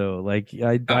do so.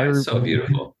 It's so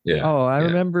beautiful. Yeah. I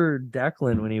remember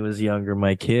Declan when he was younger,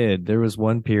 my kid. There was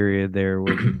one period there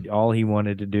where all he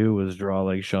wanted to do was draw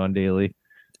like Shawn Daley.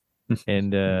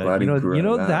 And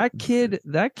that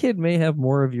kid may have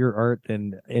more of your art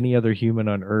than any other human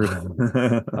on earth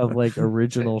of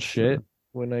original shit.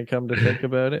 When I come to think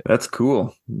about it, that's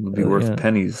cool. It'll be worth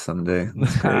pennies someday.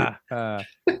 That's great.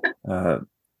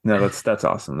 No, that's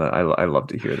awesome. I love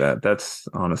to hear that. That's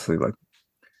honestly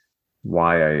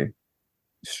why I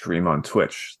stream on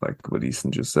Twitch, like what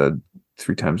Eastin just said,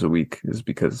 3 times a week, is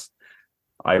because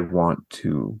I want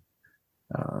to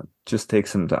just take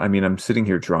some time. I mean, I'm sitting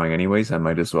here drawing anyways. I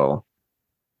might as well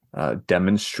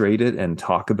demonstrate it and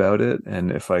talk about it.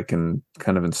 And if I can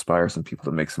kind of inspire some people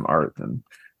to make some art,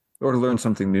 or to learn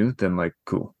something new, then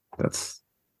cool. That's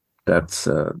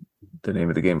the name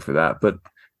of the game for that. But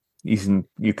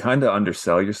you kind of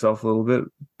undersell yourself a little bit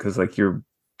because your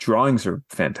drawings are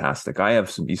fantastic. I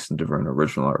have some Eastin Deverna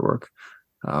original artwork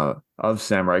of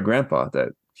Samurai Grandpa that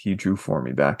he drew for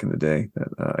me back in the day that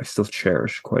I still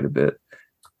cherish quite a bit.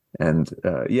 And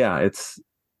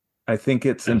I think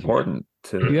it's important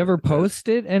to. Do you ever post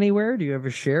it anywhere? Do you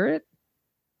ever share it?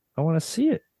 I want to see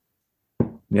it.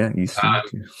 Yeah,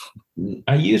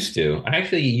 I used to. I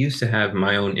actually used to have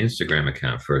my own Instagram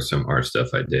account for some art stuff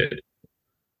I did.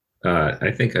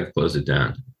 I think I've closed it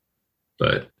down,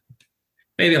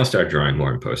 Maybe I'll start drawing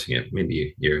more and posting it.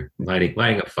 Maybe you're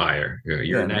lighting a fire. You're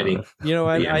Yeah, igniting You know,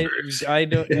 the I embers. I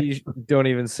don't you don't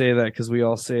even say that because we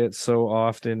all say it so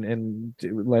often, and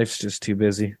life's just too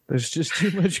busy. There's just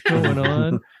too much going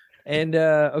on. And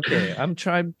okay,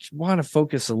 want to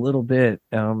focus a little bit.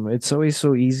 It's always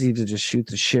so easy to just shoot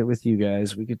the shit with you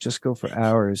guys. We could just go for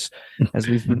hours, as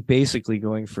we've been basically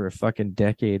going for a fucking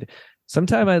decade.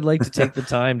 Sometime I'd like to take the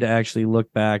time to actually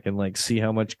look back and like see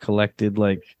how much collected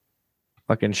like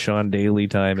fucking Shawn Daley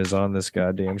time is on this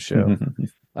goddamn show.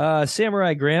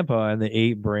 Samurai Grandpa and the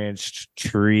Eight Branched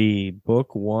Tree,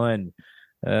 book 1.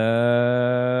 Yeah,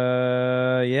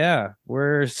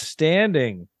 we're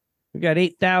standing. We got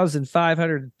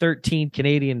 8,513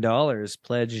 Canadian dollars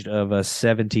pledged of a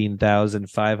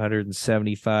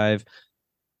 17,575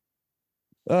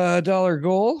 dollar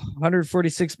goal.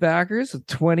 146 backers with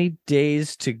 20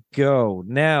 days to go.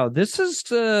 Now, this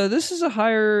is a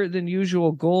higher than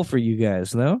usual goal for you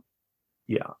guys, no?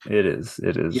 Yeah, it is.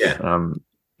 It is. Yeah.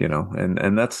 You know,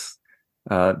 and that's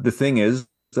the thing is,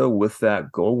 though, with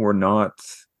that goal, we're not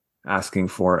asking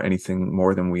for anything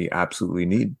more than we absolutely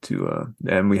need to.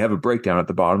 And we have a breakdown at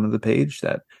the bottom of the page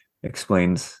that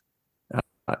explains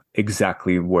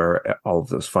exactly where all of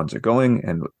those funds are going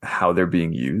and how they're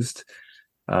being used.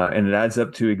 And it adds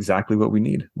up to exactly what we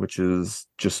need, which is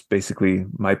just basically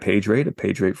my page rate, a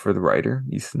page rate for the writer,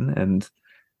 Eastin, and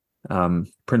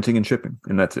printing and shipping.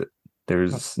 And that's it.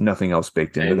 There's nothing else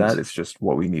baked into that. It's just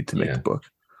what we need to make the book.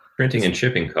 Printing and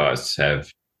shipping costs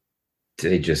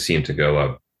they just seem to go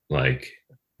up like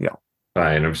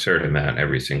by an absurd amount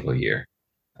every single year.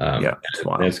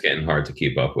 It's getting hard to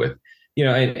keep up with. You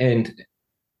know, and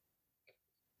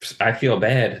I feel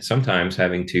bad sometimes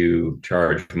having to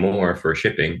charge more for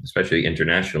shipping, especially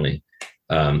internationally.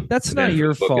 That's not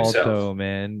your fault, though,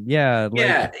 man. Yeah,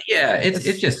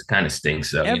 it just kind of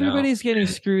stinks, though. Everybody's getting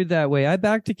screwed that way. I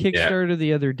backed a Kickstarter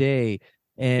the other day,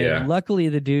 and luckily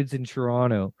the dude's in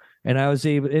Toronto, and I was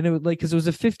able, and it was like because it was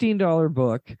a $15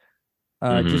 book,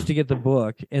 just to get the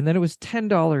book, and then it was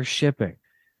 $10 shipping.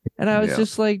 And I was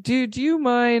just like, dude, do you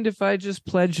mind if I just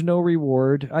pledge no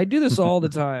reward? I do this all the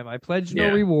time. I pledge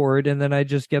no reward, and then I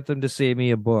just get them to save me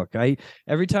a book.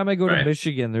 Every time I go to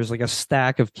Michigan, there's like a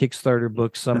stack of Kickstarter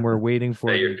books somewhere waiting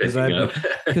for me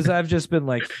because I've just been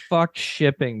like, fuck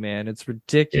shipping, man. It's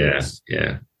ridiculous.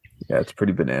 Yeah, it's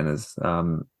pretty bananas.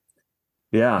 How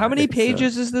many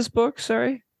pages is this book?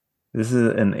 Sorry. This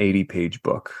is an 80-page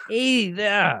book. 80,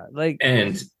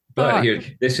 But here,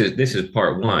 this is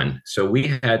part 1. So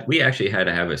we actually had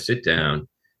to have a sit down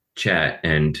chat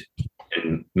and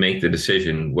make the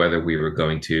decision whether we were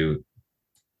going to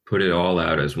put it all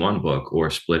out as one book or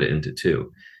split it into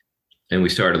 2. And we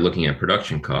started looking at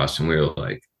production costs, and we were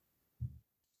like,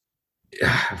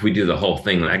 if we do the whole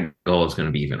thing, that goal is going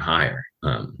to be even higher.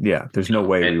 There's no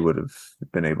way we would have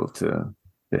been able to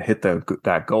hit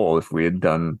that goal if we had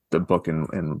done the book in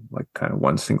like kind of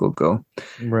one single go.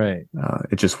 Right.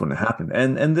 It just wouldn't have happened.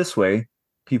 And this way,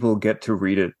 people get to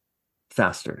read it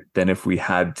faster than if we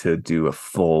had to do a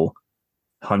full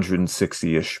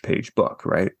 160-ish page book,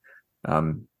 right?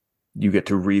 You get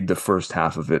to read the first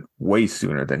half of it way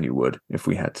sooner than you would if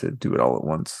we had to do it all at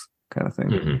once, kind of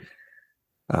thing.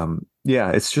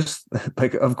 It's just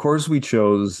like, of course, we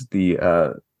chose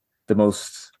the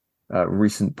most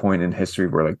recent point in history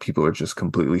where like people are just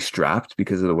completely strapped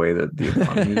because of the way that the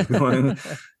economy is going.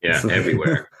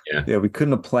 Everywhere. We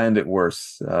couldn't have planned it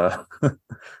worse.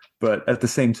 But at the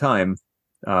same time,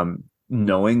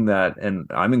 knowing that, and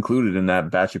I'm included in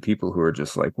that batch of people who are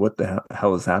just like, what the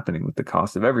hell is happening with the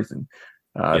cost of everything?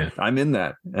 I'm in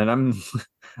that, and I'm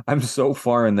so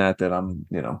far in that I'm,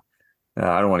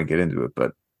 I don't want to get into it,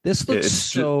 but this looks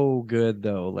so good,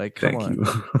 though. Like, come on.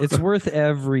 It's worth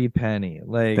every penny.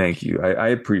 Like, thank you. I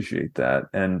appreciate that.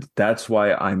 And that's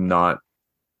why I'm not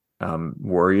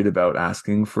worried about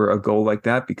asking for a goal like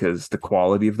that, because the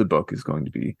quality of the book is going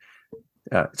to be,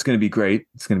 it's going to be great.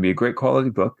 It's going to be a great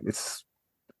quality book. It's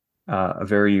a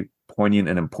very poignant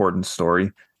and important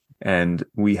story. And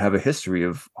we have a history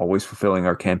of always fulfilling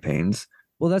our campaigns.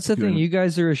 Well, that's the thing. You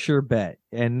guys are a sure bet,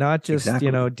 and not just,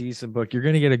 a decent book. You're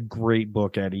going to get a great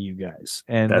book out of you guys.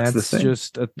 And that's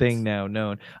just a thing now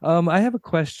known. I have a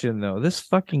question, though. This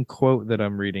fucking quote that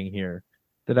I'm reading here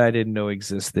that I didn't know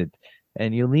existed,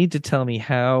 and you'll need to tell me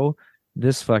how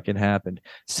this fucking happened.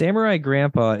 Samurai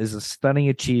Grandpa is a stunning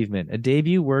achievement, a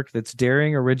debut work that's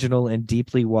daring, original, and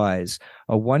deeply wise.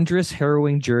 A wondrous,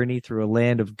 harrowing journey through a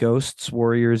land of ghosts,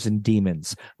 warriors, and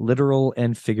demons, literal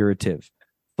and figurative.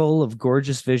 Full of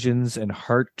gorgeous visions and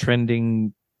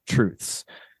heart-trending truths.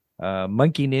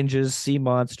 Monkey ninjas, sea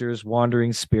monsters,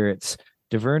 wandering spirits.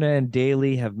 Deverna and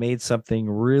Daley have made something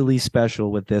really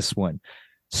special with this one.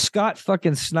 Scott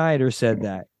fucking Snyder said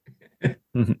that.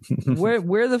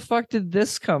 Where the fuck did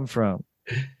this come from?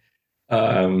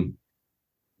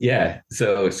 Yeah,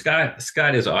 so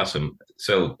Scott is awesome.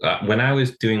 So when I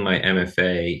was doing my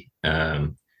MFA, I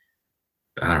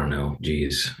don't know,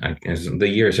 geez, the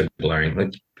years are blurring.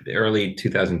 Like early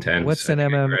 2010s. What's an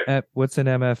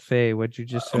MFA? What'd you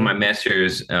just say? My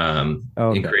master's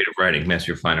okay. in creative writing,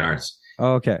 Master of Fine Arts.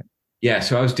 Oh, okay. Yeah,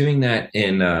 so I was doing that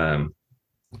in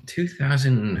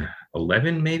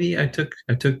 2011, maybe. I took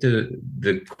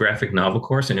the graphic novel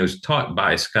course, and it was taught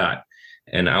by Scott.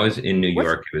 And I was in New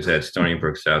York. It was at Stony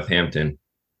Brook, Southampton.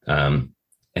 And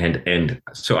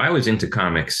so I was into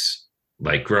comics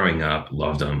like growing up,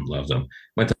 loved them.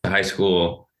 Went to high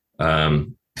school,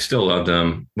 still loved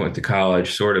them. Went to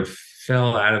college, sort of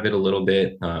fell out of it a little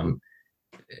bit.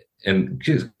 And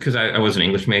because I was an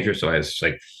English major, so I was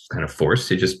like kind of forced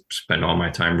to just spend all my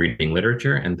time reading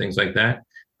literature and things like that.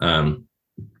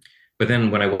 But then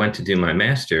when I went to do my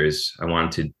master's, I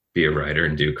wanted to be a writer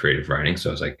and do creative writing. So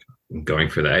I was like, I'm going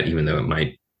for that, even though it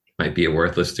might be a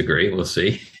worthless degree. We'll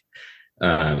see.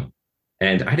 And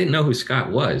I didn't know who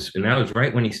Scott was. And that was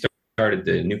right when he started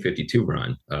the New 52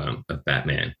 run of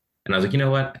Batman. And I was like, you know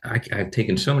what? I've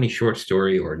taken so many short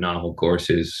story or novel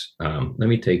courses. Let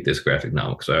me take this graphic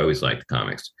novel because I always liked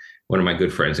comics. One of my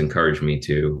good friends encouraged me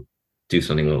to do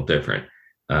something a little different.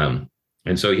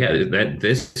 And so, yeah,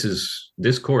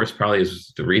 this course probably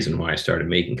is the reason why I started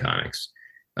making comics.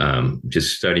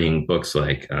 Just studying books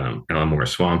like Alan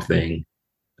Moore's Swamp Thing,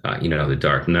 The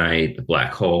Dark Knight, The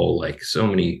Black Hole, like so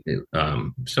many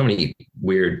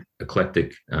weird,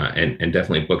 eclectic, and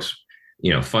definitely books,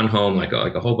 Fun Home, like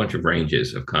a whole bunch of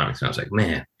ranges of comics. And I was like,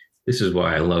 man, this is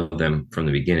why I love them from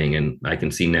the beginning. And I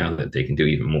can see now that they can do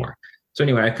even more. So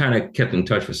anyway, I kind of kept in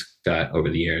touch with Scott over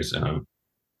the years.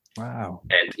 Wow.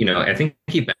 And, I think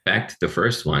he backed the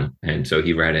first one. And so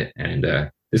he read it. And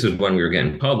this was when we were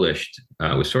getting published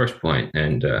with SourcePoint.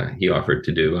 And he offered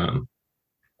to do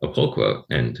a pull quote.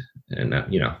 And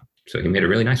so he made a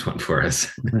really nice one for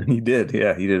us. He did.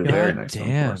 Yeah, he did a very nice one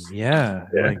for us. Yeah.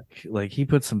 Like he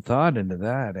put some thought into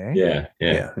that, eh? Yeah.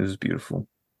 It was beautiful.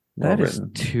 That is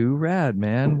too rad,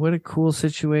 man. What a cool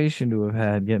situation to have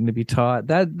had, getting to be taught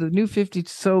that the New 50.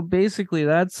 So basically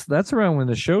that's around when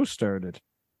the show started.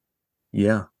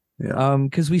 Yeah.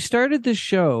 Because we started this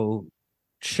show,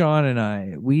 Shawn and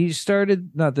I. We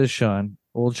started, not this Shawn,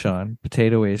 old Shawn,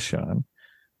 Potato Ace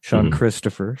Shawn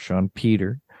Christopher, Shawn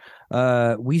Peter.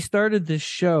 We started this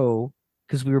show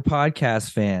because we were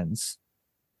podcast fans,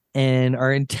 and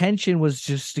our intention was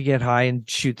just to get high and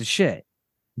shoot the shit.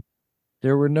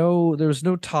 There was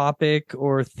no topic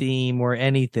or theme or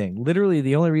anything. Literally,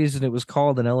 the only reason it was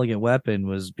called an elegant weapon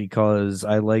was because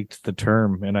I liked the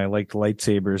term and I liked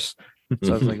lightsabers.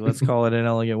 So I was like, let's call it an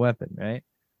elegant weapon, right?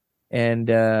 And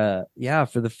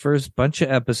for the first bunch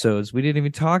of episodes, we didn't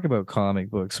even talk about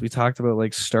comic books. We talked about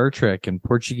like Star Trek and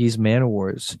Portuguese Man o'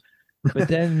 Wars. But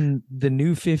then the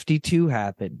New 52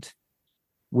 happened,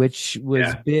 which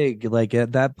was big. Like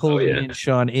that pulled me and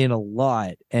Shawn in a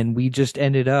lot. And we just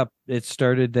ended up, it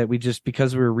started that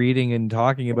because we were reading and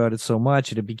talking about it so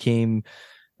much, it became,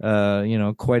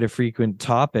 quite a frequent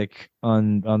topic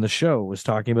on the show, was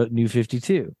talking about New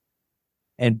 52.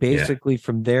 And basically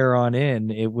from there on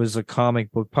in, it was a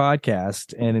comic book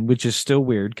podcast, and which is still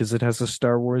weird because it has a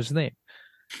Star Wars name.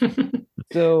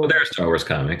 So there are Star Wars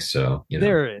comics, so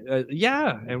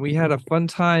and we had a fun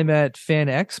time at Fan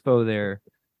Expo there.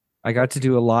 I got to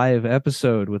do a live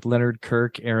episode with Leonard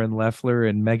Kirk, Aaron Leffler,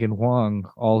 and Megan Huang,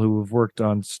 all who have worked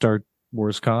on Star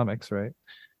Wars comics, right?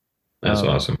 That's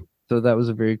awesome. So that was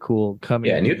a very cool coming.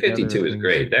 Yeah, New 52 is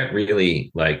great. That really,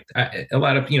 a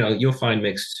lot of, you'll find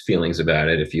mixed feelings about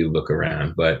it if you look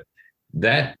around, but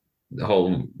that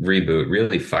whole reboot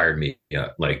really fired me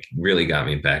up, like really got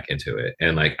me back into it.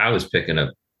 And like, I was picking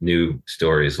up new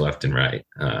stories left and right.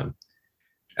 That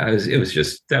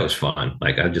was fun.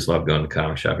 Like, I just love going to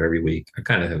comic shop every week. I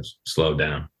kind of have slowed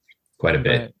down quite a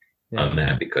bit on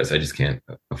that because I just can't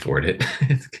afford it.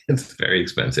 It's very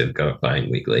expensive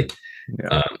buying weekly.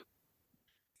 Yeah.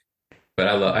 But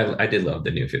I did love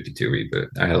the New 52 reboot.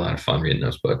 I had a lot of fun reading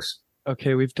those books.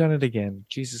 Okay, we've done it again.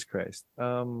 Jesus Christ.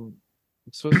 I'm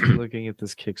supposed to be looking at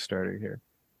this Kickstarter here.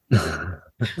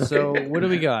 So what do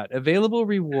we got? Available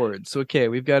rewards. Okay,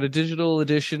 we've got a digital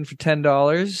edition for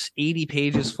 $10, 80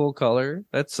 pages full color.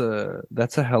 That's a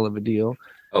hell of a deal.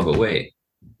 Oh, but wait.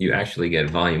 You actually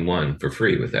get volume 1 for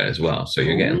free with that as well. So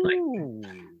you're getting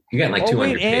like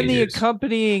 200 pages. And the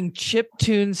accompanying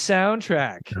chiptune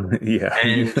soundtrack. Yeah.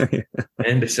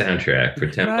 And the soundtrack for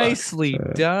 $10. Nicely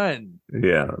done.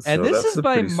 Yeah. And so this that's is a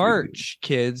by pretty sweet March,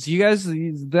 kids. You guys,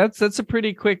 that's a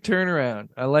pretty quick turnaround.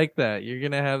 I like that. You're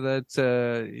gonna have that.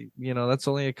 That's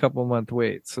only a couple month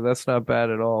wait, so that's not bad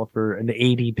at all for an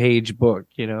 80-page book.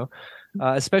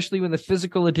 Especially when the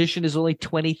physical edition is only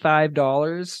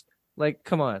 $25. Like,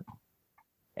 come on.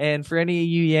 And for any of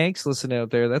you Yanks listening out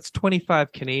there, that's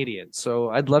 25 Canadian.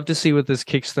 So I'd love to see what this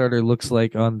Kickstarter looks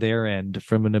like on their end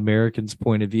from an American's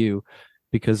point of view,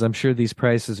 because I'm sure these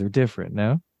prices are different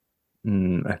now.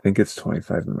 I think it's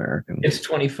 25 American. It's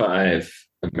 25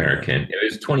 American. It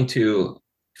was 22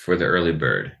 for the early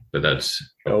bird, but that's.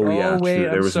 Oh yeah, wait, true.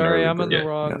 There I'm was an sorry, early I'm on bird. the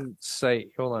wrong site.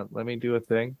 Hold on, let me do a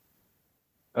thing.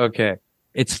 Okay,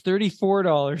 it's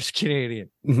 $34 Canadian.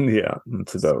 Yeah,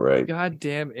 that's about right.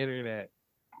 Goddamn internet.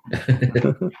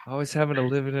 Always having to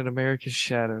live in America's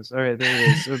shadows. All right, there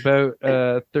it is. About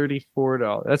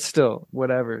 $34. That's still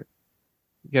whatever.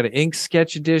 You got an ink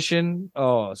sketch edition.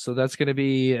 Oh, so that's going to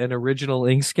be an original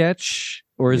ink sketch,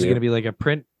 or is it going to be like a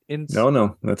print?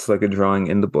 No, that's like a drawing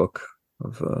in the book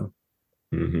of.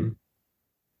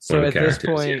 So at this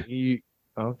point,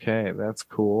 okay, that's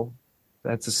cool.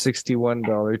 That's a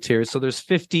 $61 tier. So there's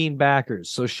 15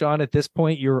 backers. So Shawn, at this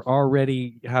point, you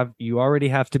already have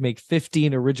to make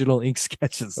 15 original ink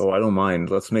sketches. Oh, I don't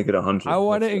mind. Let's make it 100. I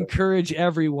want to encourage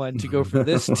everyone to go for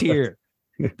this tier.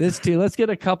 This tier. Let's get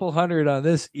a couple hundred on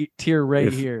this tier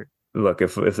here. Look,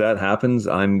 if that happens,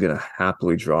 I'm gonna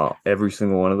happily draw every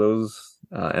single one of those,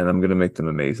 and I'm gonna make them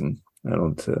amazing. I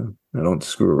don't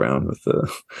screw around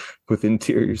with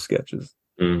interior sketches.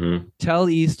 Mm-hmm. Tell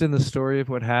Eastin the story of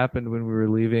what happened when we were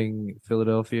leaving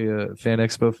Philadelphia, Fan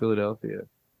Expo Philadelphia.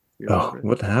 Oh,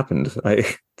 what happened?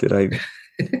 I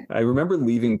remember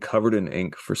leaving covered in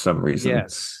ink for some reason.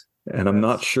 Yes. And I'm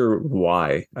not sure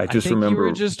why. I think remember you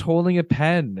were just holding a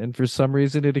pen, and for some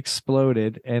reason it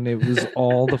exploded, and it was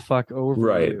all the fuck over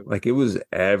right. you. Like it was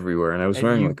everywhere, and I was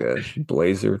wearing like a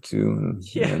blazer too.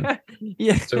 Yeah.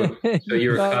 So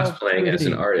you were cosplaying as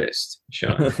an artist,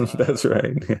 Shawn. That's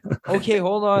right. Yeah. Okay,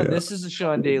 hold on. Yeah. This is a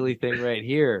Shawn Daley thing right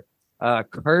here.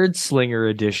 Card Slinger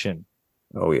edition.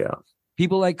 Oh yeah.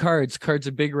 People like cards. Cards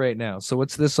are big right now. So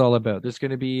what's this all about? There's going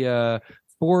to be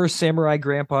 4 Samurai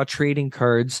Grandpa trading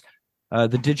cards, the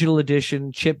digital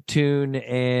edition, chiptune,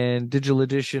 and digital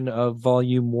edition of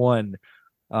Volume 1,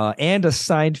 and a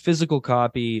signed physical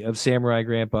copy of Samurai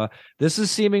Grandpa. This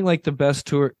is seeming like the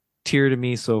best tier to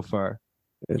me so far.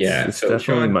 It's so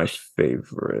definitely my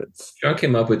favorites. Shawn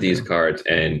came up with these cards,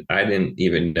 and I didn't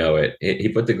even know it. He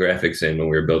put the graphics in when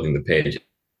we were building the page,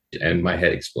 and my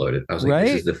head exploded. I was like,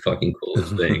 this is the fucking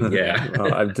coolest thing. Yeah.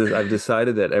 I've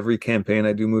decided that every campaign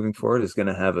I do moving forward is going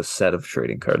to have a set of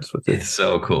trading cards with it. It's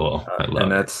so cool. I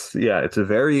love it. It's a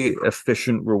very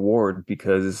efficient reward,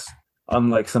 because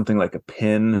unlike something like a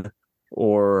pin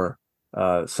or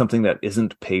something that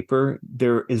isn't paper,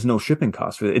 there is no shipping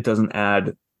cost for it. It doesn't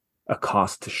add a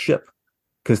cost to ship,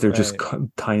 because they're just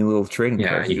tiny little trading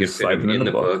cards. You can fit them in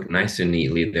the book nice and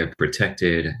neatly. They're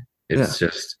protected. It's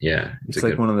just, it's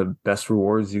like one of the best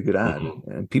rewards you could add.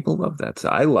 And people love that. So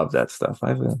I love that stuff.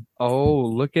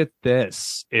 Look at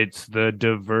this. It's the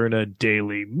Deverna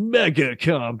Daily Mega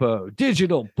Combo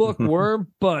Digital Bookworm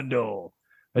Bundle.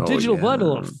 A digital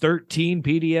bundle of 13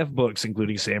 PDF books,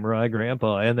 including Samurai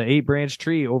Grandpa and the 8-branch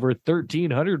tree, over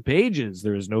 1,300 pages.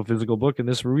 There is no physical book in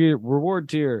this reward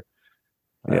tier.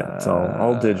 Yeah, it's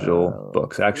all digital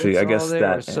books. Actually, I guess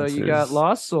that. So you got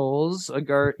Lost Souls,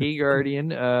 E-Guardian,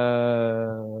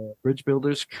 Bridge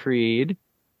Builders Creed.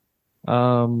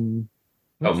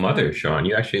 Mother, Shawn.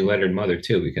 You actually lettered Mother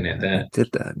too. We can add that. I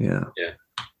did that, yeah. Yeah.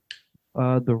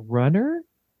 The Runner?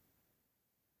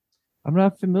 I'm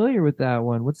not familiar with that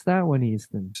one. What's that one,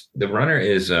 Eastin? The Runner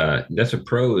is that's a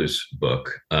prose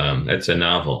book. That's a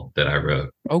novel that I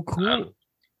wrote. Oh, cool.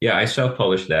 I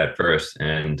self-published that first,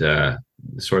 and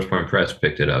SourcePoint Press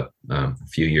picked it up a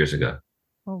few years ago.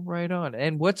 Oh, right on.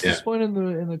 And what's this one in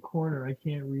the corner? I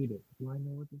can't read it. Do I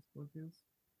know what this book is?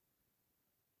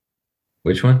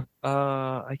 Which one?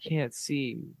 I can't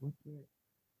see. What's it?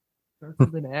 Starts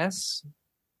with an S.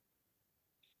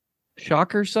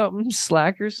 Shock or something?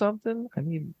 Slack or something? I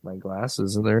need my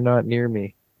glasses, and they're not near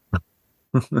me.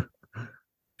 Through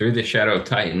the Shadow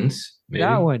Titans. Maybe?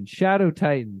 That one, Shadow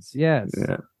Titans. Yes.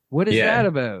 Yeah. What is that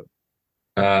about?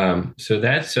 So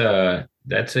that's a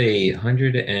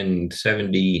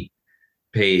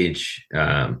 170-page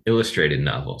illustrated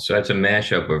novel. So that's a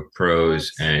mashup of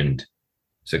prose and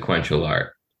sequential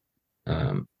art.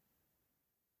 And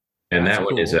that's that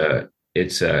one cool.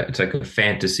 It's like a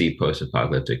fantasy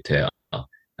post-apocalyptic tale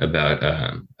about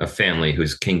a family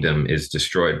whose kingdom is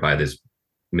destroyed by this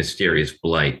mysterious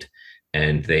blight,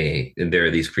 and there are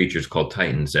these creatures called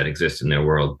Titans that exist in their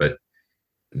world, but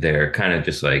they're kind of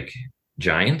just like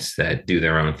giants that do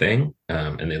their own thing,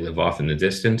 and they live off in the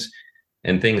distance,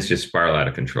 and things just spiral out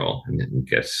of control, and it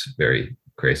gets very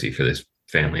crazy for this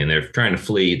family. And they're trying to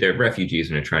flee. They're refugees,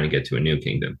 and they're trying to get to a new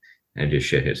kingdom, and just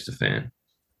shit hits the fan.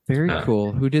 Very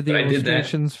cool. Who did the I did that.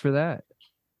 illustrations for that?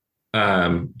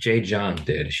 Jay John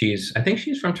did. I think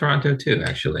she's from Toronto too,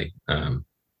 actually.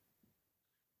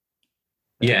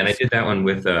 Yeah, and I did that one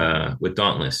with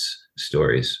Dauntless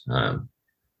Stories.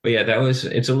 But yeah,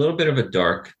 it's a little bit of a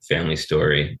dark family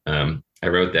story. I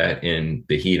wrote that in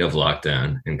the heat of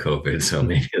lockdown and COVID, so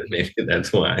maybe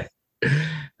that's why.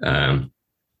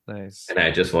 Nice. And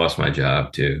I just lost my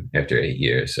job too after 8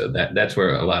 years, so that's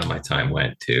where a lot of my time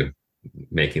went to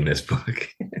making this book.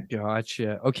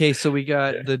 Gotcha. Okay, so we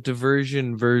got the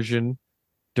Deverna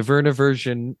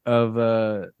version of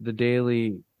the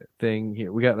Daley thing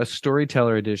here. We got a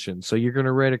storyteller edition. So you're going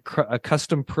to write a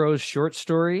custom prose short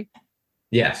story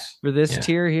Yes. for this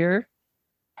tier here.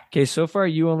 Okay, so far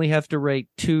you only have to write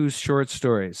 2 short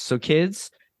stories. So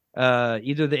kids,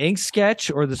 either the ink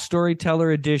sketch or the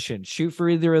storyteller edition. Shoot for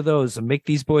either of those and make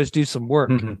these boys do some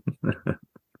work.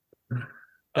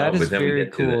 That is very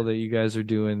cool that you guys are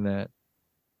doing that.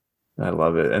 I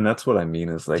love it. And that's what I mean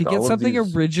is like to get all something of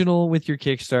these... original with your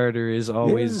Kickstarter is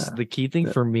always the key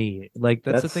thing for me. Like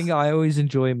that's the thing I always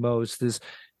enjoy most is,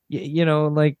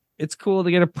 like it's cool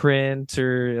to get a print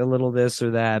or a little this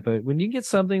or that. But when you get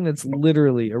something that's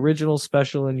literally original,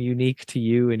 special, and unique to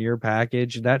you and your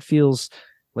package, that feels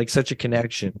like such a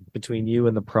connection between you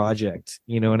and the project.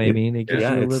 You know what I mean? It gives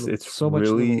you it's so much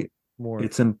more.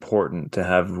 It's important to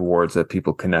have rewards that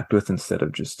people connect with instead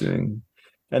of just doing.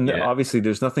 And obviously,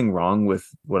 there's nothing wrong with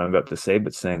what I'm about to say,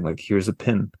 but saying like, here's a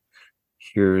pin,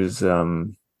 here's a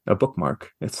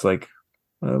bookmark. It's like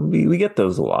we get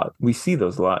those a lot. We see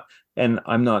those a lot, and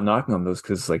I'm not knocking on those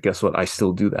because, like, guess what? I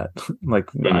still do that. Like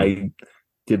I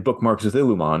did bookmarks with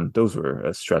Illumon; those were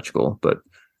a stretch goal, but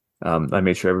I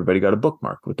made sure everybody got a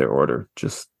bookmark with their order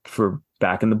just for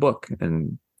backing the book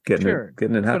and getting it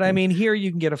happening. But I mean, here you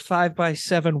can get a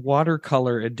 5x7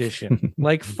 watercolor edition.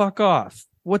 Like, fuck off.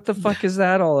 What the fuck is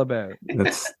that all about?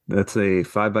 That's a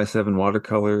 5x7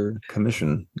 watercolor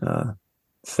commission,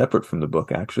 separate from the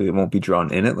book. Actually, it won't be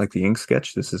drawn in it like the ink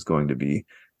sketch. This is going to be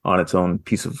on its own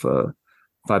piece of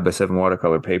 5x7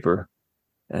 watercolor paper,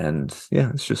 and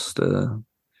it's just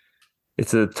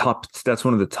it's a top. That's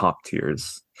one of the top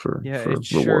tiers for it rewards.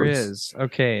 Sure is.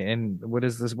 Okay, and what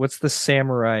is this? What's the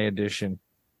samurai edition?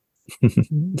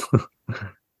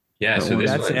 Yeah, so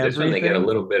this one they get a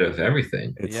little bit of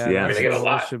everything. They get a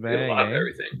lot of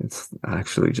everything. It's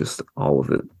actually just all of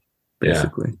it,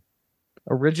 basically.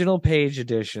 Original page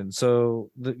edition. So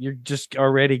you're just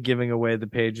already giving away the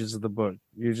pages of the book.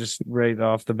 You're just right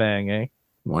off the bang, eh?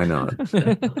 Why not?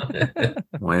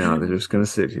 Why not? They're just gonna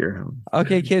sit here.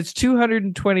 Okay, kids,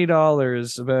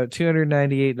 $220, about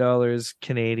 $298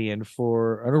 Canadian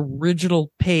for an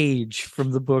original page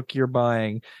from the book you're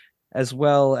buying, as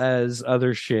well as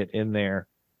other shit in there.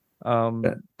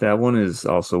 That one is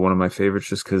also one of my favorites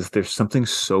just because there's something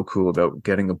so cool about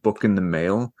getting a book in the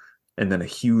mail and then a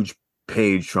huge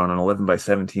page drawn on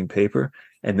 11x17 paper.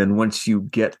 And then once you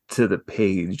get to the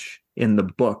page in the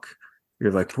book,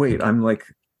 you're like, wait, I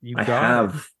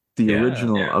have the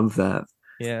original of that.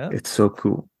 Yeah. It's so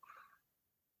cool.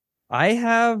 I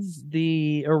have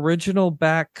the original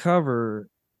back cover.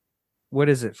 What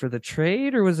is it, for the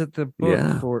trade, or was it the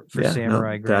book for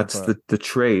Samurai Grandpa? That's the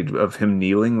trade of him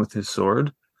kneeling with his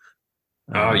sword.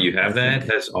 Oh, you have that?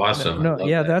 That's awesome.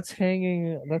 That's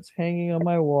hanging on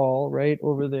my wall right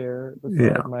over there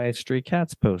beside my Stray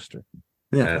Cats poster.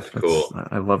 Yeah, that's cool.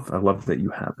 I love that you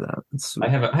have that. I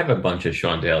have a bunch of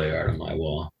Shawn Daley art on my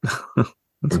wall from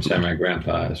cool. Samurai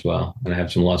Grandpa as well, and I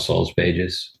have some Lost Souls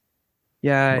pages.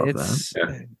 Yeah,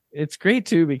 it's great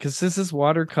too because this is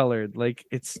watercolored. Like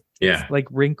it's like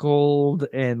wrinkled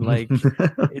and like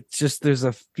it's just there's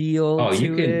a feel. Oh,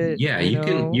 you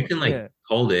can like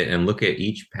hold it and look at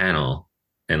each panel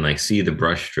and like see the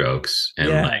brush strokes and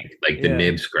like the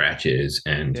nib scratches,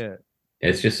 and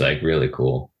it's just like really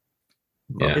cool.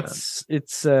 Yeah,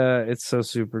 it's so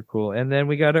super cool. And then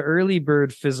we got an early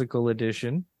bird physical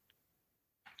edition.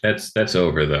 That's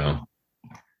over though,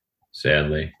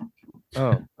 sadly.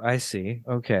 Oh, I see.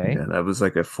 Okay. Yeah, that was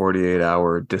like a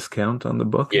 48-hour discount on the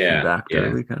book.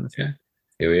 Early kind of thing.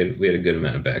 Yeah, we had a good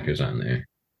amount of backers on there.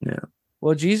 Yeah.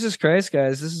 Well, Jesus Christ,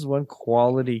 guys, this is one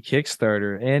quality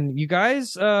Kickstarter. And you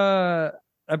guys, I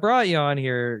brought you on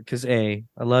here because I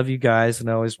love you guys and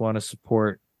I always want to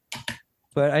support.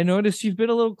 But I noticed you've been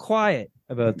a little quiet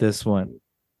about this one.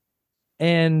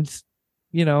 And,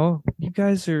 you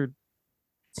guys are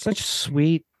such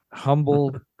sweet,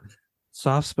 humble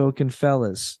soft-spoken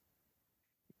fellas.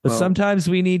 But Well- sometimes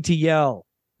we need to yell.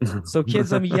 So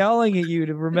kids, I'm yelling at you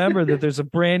to remember that there's a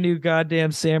brand new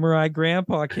goddamn Samurai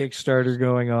Grandpa Kickstarter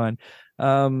going on.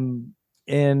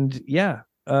 And yeah,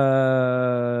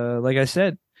 like I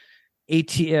said,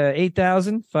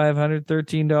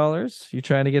 $8,513. You're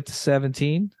trying to get to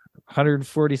 17,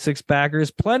 146 backers,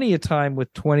 plenty of time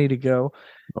with 20 to go.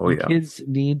 Oh yeah. Kids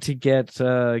need to get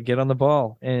on the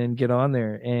ball and get on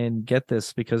there and get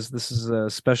this, because this is a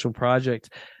special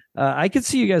project. I could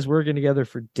see you guys working together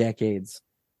for decades.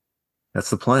 That's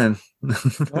the plan.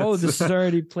 Oh, this is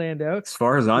already planned out. As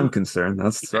far as I'm concerned,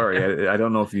 that's sorry. I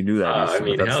don't know if you knew that. I Easton,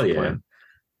 mean, but that's hell the yeah. plan.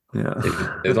 Yeah.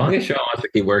 As long as Shawn wants to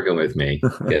keep working with me,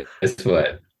 guess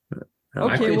what? Okay,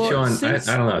 I pitch well, Shawn. since-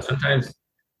 I don't know. Sometimes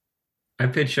I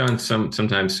pitch Shawn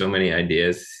sometimes so many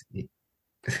ideas.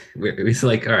 He's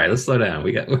like, all right, let's slow down.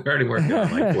 We're already working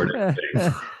on like 4 different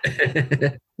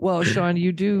things. Well, Shawn,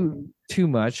 you do too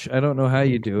much. I don't know how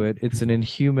you do it. It's an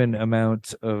inhuman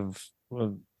amount of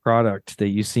product that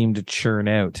you seem to churn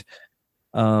out.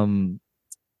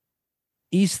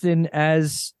 Eastin,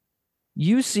 as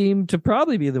you seem to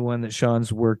probably be the one that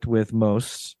Shawn's worked with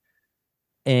most,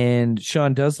 and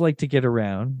Shawn does like to get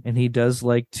around, and he does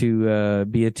like to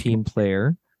be a team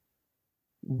player.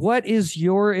 What is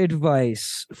your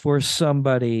advice for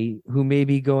somebody who may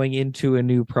be going into a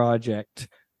new project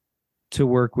to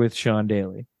work with Shawn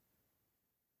Daley?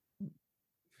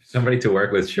 Somebody to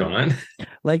work with Shawn.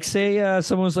 Like, say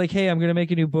someone was like, hey, I'm going to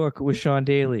make a new book with Shawn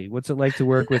Daley. What's it like to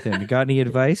work with him? You got any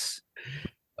advice?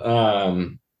 I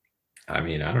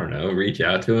mean, I don't know. Reach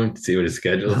out to him, see what his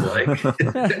schedule is like.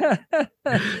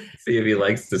 See if he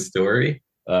likes the story.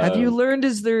 Have you learned,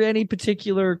 is there any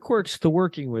particular quirks to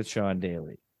working with Shawn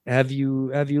Daley? Have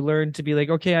you learned to be like,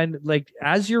 okay, I'm like,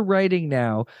 as you're writing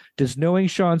now, does knowing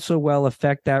Shawn so well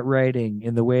affect that writing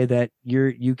in the way that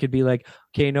you could be like,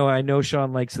 okay, no, I know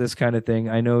Shawn likes this kind of thing.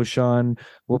 I know Shawn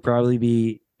will probably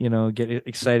be, get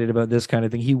excited about this kind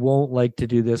of thing. He won't like to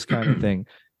do this kind of thing.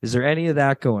 Is there any of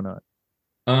that going on?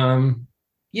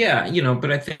 Yeah,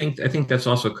 but I think that's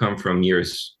also come from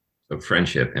years of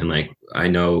friendship, and like I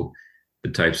know the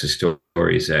types of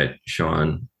stories that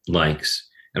Shawn likes,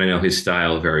 and I know his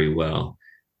style very well.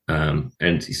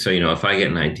 And so, if I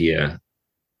get an idea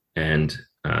and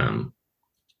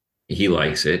he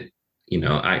likes it,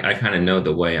 I kind of know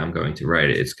the way I'm going to write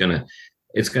it. It's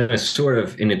gonna sort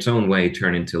of in its own way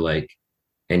turn into like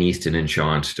an Eastin and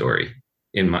Shawn story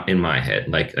in my head.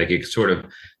 Like it's sort of,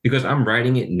 because I'm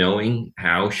writing it knowing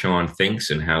how Shawn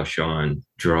thinks and how Shawn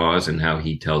draws and how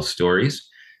he tells stories.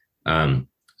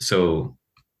 So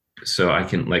I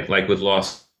can like with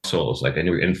Lost Souls, like I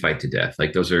knew in Fight to Death,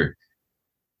 like they're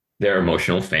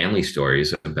emotional family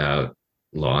stories about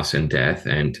loss and death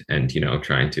and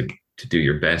trying to do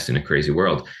your best in a crazy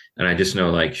world. And I just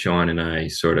know like Shawn and I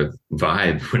sort of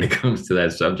vibe when it comes to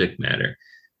that subject matter.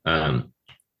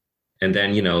 And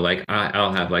then, like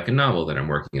I'll have like a novel that I'm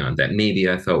working on that maybe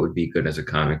I thought would be good as a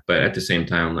comic, but at the same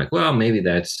time, I'm like, well, maybe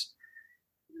that's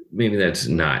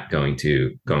not going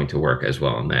to work as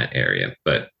well in that area.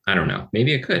 But I don't know.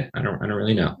 Maybe it could. I don't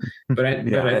really know. But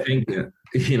I think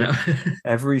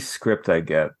every script I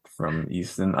get from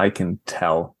Eastin, I can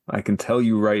tell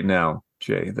you right now,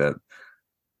 Jay, that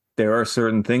there are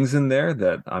certain things in there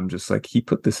that I'm just like, he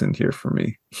put this in here for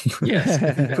me.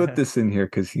 Yes. He put this in here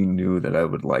because he knew that I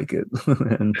would like it.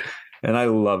 and I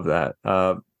love that.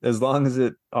 As long as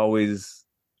it always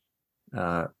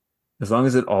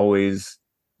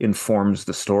informs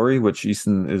the story, which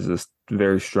Eastin is a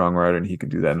very strong writer and he can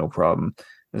do that no problem.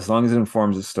 As long as it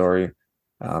informs the story,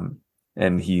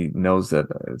 and he knows that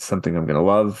it's something I'm gonna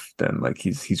love, then like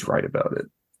he's right about it.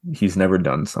 He's never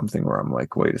done something where I'm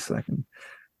like, wait a second,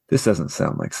 this doesn't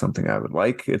sound like something I would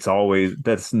like.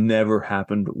 That's never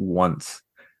happened once.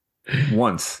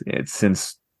 It's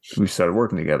since we started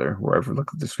working together where I've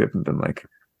looked at the script and been like,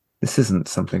 this isn't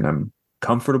something I'm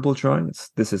comfortable drawing.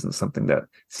 This isn't something that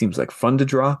seems like fun to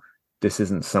draw. This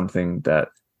isn't something that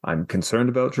I'm concerned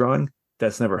about drawing.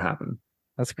 That's never happened.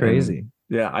 That's crazy. And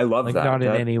yeah, I love like that. Not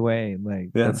in any way.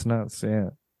 Like that's nuts. Yeah.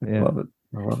 I love it.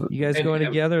 You guys going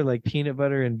together like peanut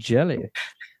butter and jelly.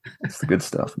 It's the good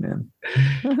stuff, man.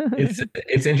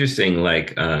 It's interesting,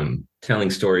 like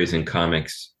telling stories in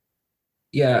comics.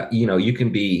 Yeah, you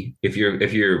can be, if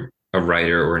you're a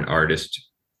writer or an artist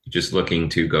just looking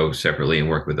to go separately and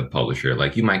work with a publisher,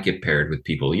 like you might get paired with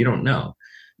people you don't know.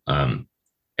 And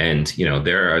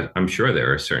I'm sure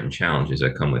there are certain challenges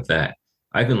that come with that.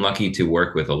 I've been lucky to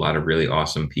work with a lot of really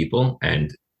awesome people,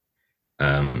 and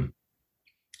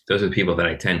those are the people that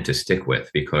I tend to stick with,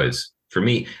 because for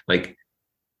me, like,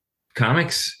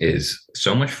 comics is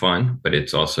so much fun, but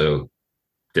it's also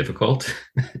difficult.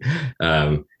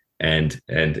 And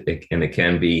it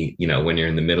can be, when you're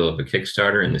in the middle of a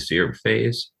Kickstarter in the syrup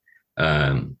phase,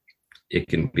 it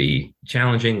can be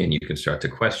challenging, and you can start to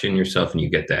question yourself, and you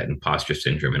get that imposter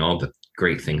syndrome and all the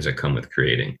great things that come with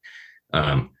creating.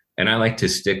 And I like to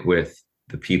stick with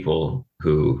the people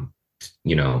who,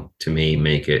 to me,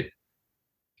 make it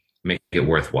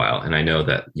worthwhile. And I know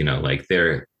that, like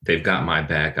they've got my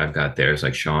back, I've got theirs,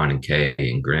 like Shawn and Kay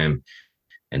and Grim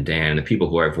and Dan, the people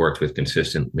who I've worked with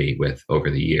consistently with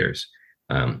over the years.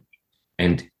 And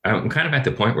I'm kind of at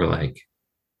the point where, like,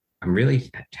 I'm really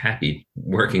happy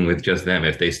working with just them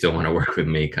if they still want to work with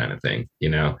me, kind of thing.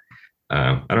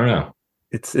 I don't know.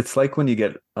 It's like when you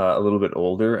get a little bit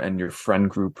older and your friend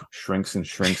group shrinks and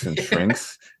shrinks and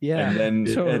shrinks. Yeah, and then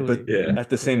totally. at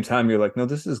the same time you're like, no,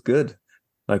 this is good.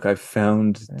 Like, I've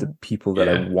found the people that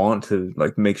I want to,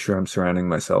 like, make sure I'm surrounding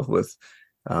myself with.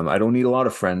 I don't need a lot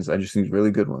of friends. I just need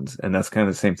really good ones. And that's kind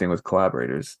of the same thing with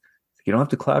collaborators. You don't have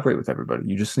to collaborate with everybody.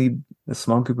 You just need a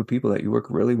small group of people that you work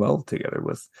really well together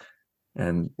with.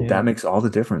 And that makes all the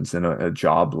difference in a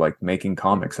job like making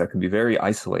comics. That can be very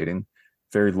isolating,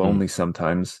 very lonely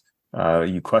sometimes.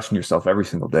 You question yourself every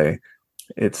single day.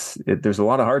 There's a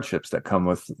lot of hardships that come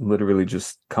with literally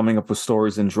just coming up with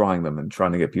stories and drawing them and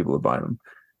trying to get people to buy them.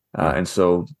 And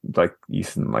so, like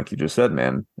Ethan, like you just said,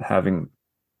 man, having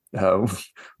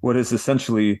what is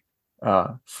essentially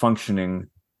functioning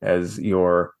as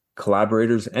your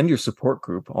collaborators and your support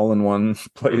group all in one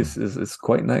place is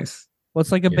quite nice. Well,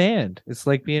 it's like a band. It's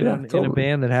like being totally. in a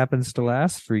band that happens to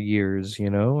last for years,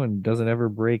 and doesn't ever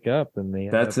break up. And they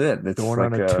That's it. It's going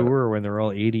like on a tour when they're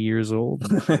all 80 years old.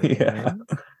 Yeah. Absolutely.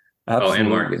 Oh, and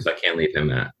Marcus, I can't leave him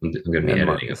out. I'm going to be editing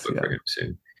Marcus, a book for him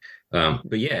soon.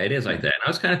 But yeah, it is like that. And I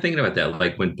was kind of thinking about that,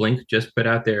 like when Blink just put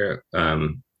out their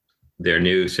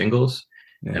new singles,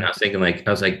 and I was thinking, like,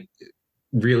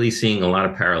 really seeing a lot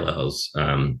of parallels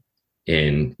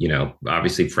in,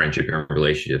 obviously friendship and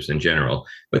relationships in general,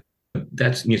 but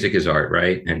that's music is art,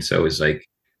 right? And so is like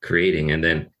creating. And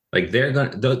then, like,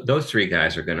 those three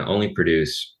guys are gonna only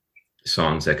produce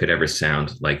songs that could ever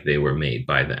sound like they were made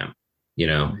by them,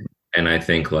 And I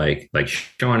think like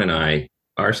Shawn and I,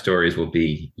 our stories will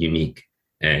be unique,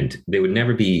 and they would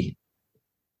never be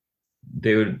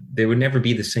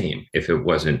the same if it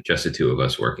wasn't just the two of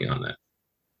us working on that.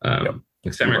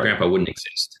 Like Samurai Grandpa wouldn't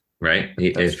exist, right?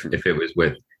 If it was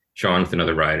with Shawn with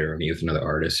another writer, or me with another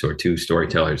artist, or two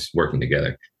storytellers working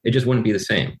together, it just wouldn't be the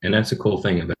same. And that's the cool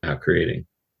thing about creating.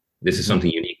 This is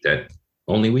something unique that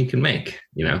only we can make,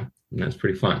 and that's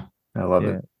pretty fun. I love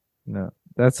it. No,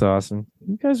 that's awesome.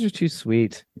 You guys are too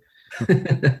sweet.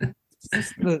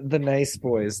 the nice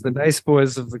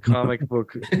boys of the comic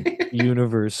book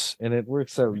universe, and it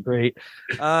works out great.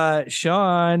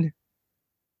 Shawn,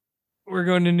 we're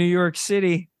going to New York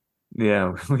City.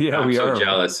 Yeah, I'm we so are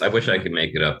jealous. I wish I could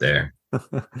make it up there.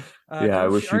 I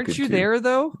wish you could. Aren't you there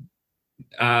though?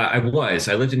 I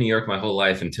lived in New York my whole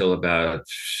life until about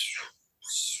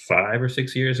 5 or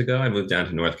 6 years ago. I moved down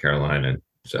to North Carolina.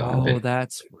 So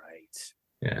that's right.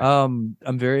 Yeah.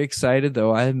 I'm very excited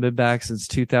though. I haven't been back since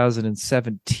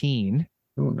 2017.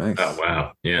 Oh, nice. Oh,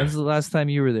 wow. Yeah. When's the last time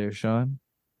you were there, Shawn?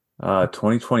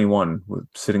 2021,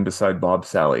 sitting beside Bob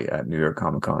Sally at New York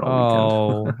Comic Con Oh,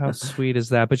 all weekend. how sweet is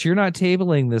that? But you're not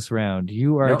tabling this round.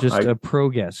 You are a pro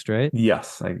guest, right?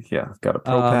 Yes, got a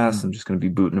pro pass. I'm just going to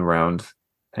be booting around,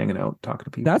 hanging out, talking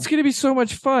to people. That's going to be so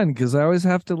much fun because I always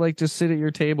have to just sit at your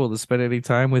table to spend any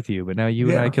time with you. But now you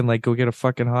and I can go get a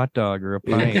fucking hot dog or a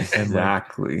pint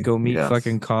and go meet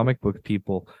fucking comic book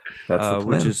people. That's the plan.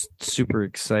 Which is super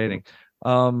exciting.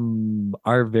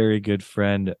 Our very good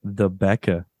friend, the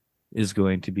Becca, is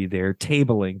going to be there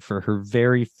tabling for her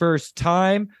very first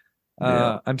time.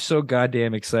 I'm so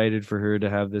goddamn excited for her to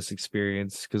have this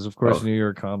experience because, of course, New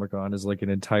York Comic Con is like an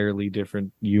entirely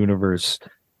different universe.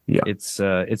 Yeah, it's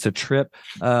a trip.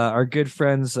 Our good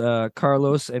friends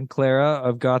Carlos and Clara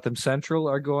of Gotham Central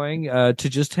are going to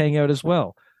just hang out as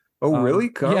well. Oh, really?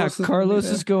 Carlos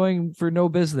is going for no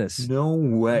business. No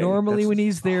way. Normally, when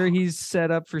he's there, he's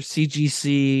set up for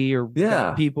CGC or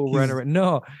people running around.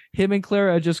 No, him and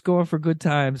Clara are just going for good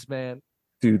times, man.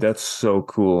 Dude, that's so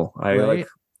cool. I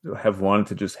have wanted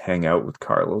to just hang out with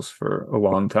Carlos for a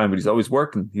long time, but he's always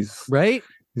working. He's a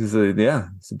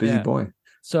busy boy.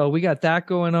 So we got that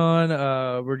going on.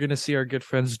 We're going to see our good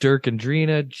friends Dirk and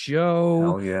Drina,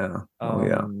 Joe. Oh, yeah.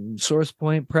 Source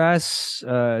Point Press,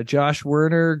 Josh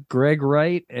Werner, Greg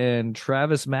Wright, and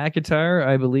Travis McIntyre,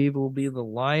 I believe, will be the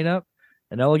lineup.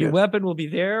 An Elegant Weapon will be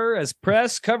there as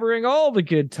press, covering all the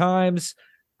good times.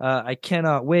 I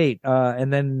cannot wait.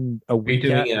 And then a week.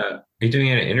 Are you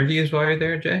doing any interviews while you're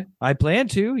there, Jay? I plan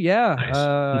to, yeah. Nice.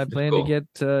 I plan Cool. to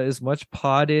get as much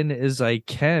pod in as I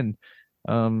can.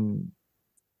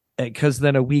 Because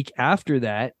then a week after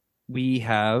that, we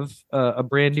have a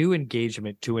brand new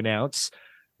engagement to announce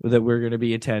that we're going to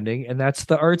be attending, and that's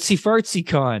the Artsy Fartsy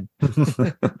Con.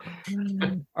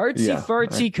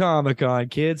 Fartsy Comic Con,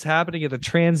 kids, happening at the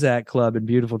Transact Club in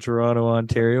beautiful Toronto,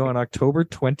 Ontario on October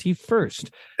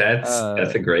 21st.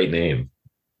 That's a great name.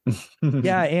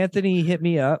 Yeah, Anthony hit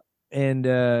me up and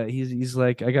he's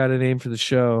like, I got a name for the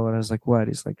show. And I was like, what?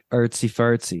 He's like, Artsy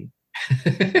Fartsy.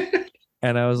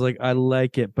 And I was like, I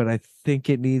like it, but I think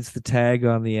it needs the tag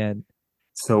on the end.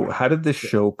 So how did this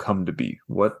show come to be?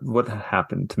 What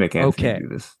happened to make Anthony do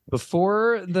this?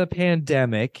 Before the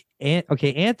pandemic,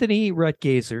 Anthony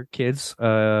Rutgazer, kids,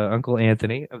 Uncle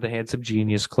Anthony of the Handsome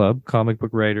Genius Club, comic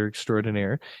book writer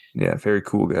extraordinaire. Yeah, very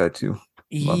cool guy too.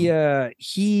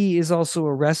 He is also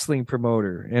a wrestling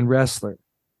promoter and wrestler.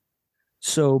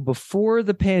 So before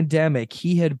the pandemic,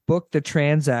 he had booked the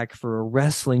Transact for a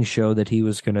wrestling show that he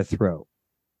was going to throw.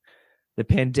 The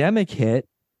pandemic hit,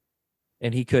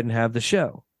 and he couldn't have the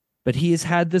show. But he has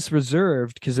had this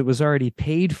reserved because it was already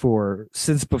paid for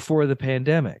since before the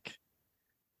pandemic.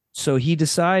 So he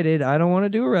decided, I don't want to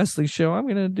do a wrestling show. I'm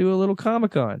going to do a little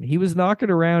Comic-Con. He was knocking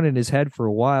around in his head for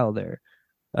a while there.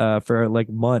 For like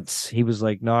months. He was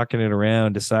like knocking it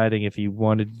around, deciding if he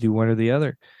wanted to do one or the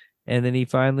other. And then he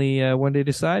finally one day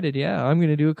decided, yeah, I'm going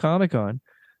to do a Comic-Con.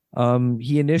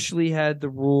 He initially had the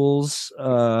rules.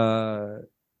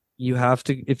 You have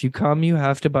to, if you come, you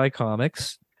have to buy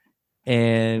comics,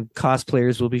 and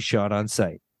cosplayers will be shot on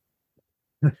site.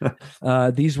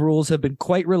 These rules have been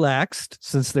quite relaxed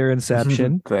since their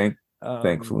inception.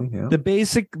 Thankfully, yeah.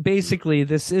 Basically,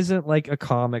 this isn't like a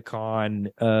Comic-Con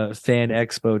fan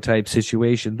expo type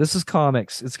situation. This is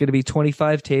comics. It's going to be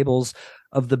 25 tables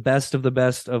of the best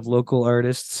of local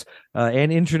artists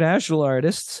and international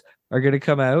artists are going to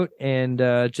come out and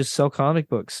just sell comic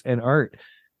books and art.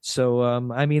 So,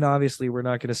 I mean, obviously, we're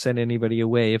not going to send anybody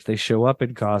away if they show up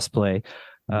in cosplay.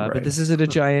 Right. But this isn't a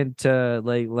giant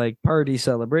like party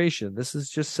celebration. This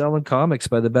is just selling comics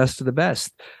by the best of the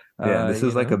best. Yeah, this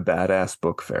is like a badass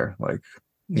book fair. Like,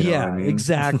 you know what I mean?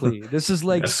 Exactly. This is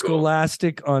like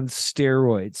Scholastic on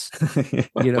steroids.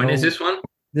 You know, when is this one?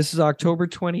 This is October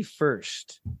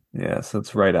 21st. Yeah, so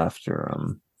it's right after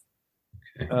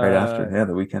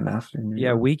the weekend after New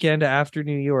York. Weekend after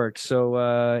New York. So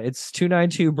it's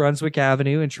 292 Brunswick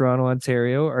Avenue in Toronto,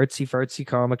 Ontario,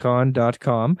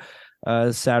 artsyfartsycomiccon.com.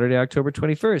 Saturday, October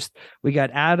 21st. We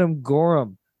got Adam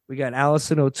Gorham, we got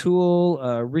Allison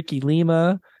O'Toole, Ricky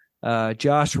Lima,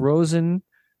 Josh Rosen,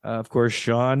 of course,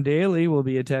 Shawn Daley will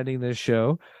be attending this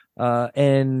show,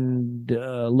 and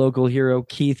local hero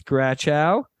Keith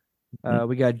Grachow.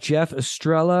 We got Jeff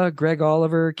Estrella, Greg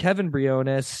Oliver, Kevin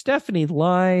Briones, Stephanie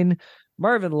Line,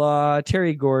 Marvin Law,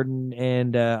 Terry Gordon,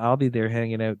 and I'll be there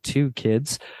hanging out too,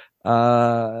 kids.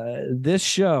 This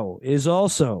show is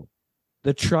also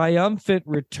the triumphant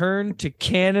return to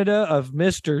Canada of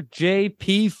Mr.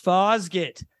 J.P.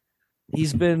 Fosgate.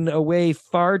 He's been away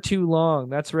far too long.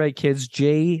 That's right, kids.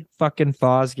 J. fucking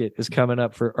Fosgate is coming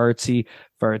up for Artsy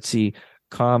Fartsy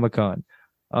Comic-Con.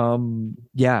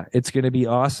 It's going to be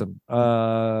awesome.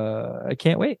 I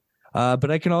can't wait.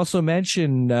 But I can also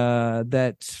mention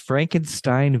that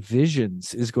Frankenstein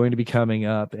Visions is going to be coming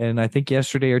up. And I think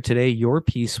yesterday or today, your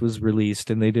piece was released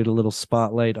and they did a little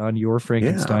spotlight on your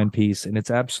Frankenstein piece. And it's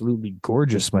absolutely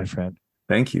gorgeous, my friend.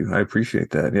 Thank you. I appreciate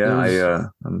that. Yeah,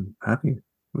 I'm happy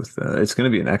with it's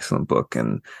going to be an excellent book.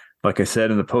 And like I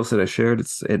said in the post that I shared,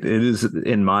 it is,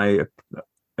 in my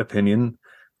opinion,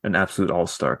 an absolute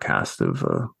all-star cast of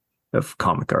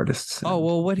comic artists. Oh,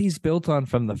 well, what he's built on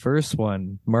from the first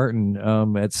one, Martin,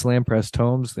 at Slam Press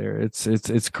Tomes there,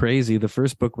 it's crazy. The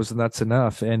first book was Nuts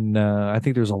Enough, and I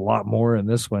think there's a lot more in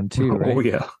this one too, right? Oh,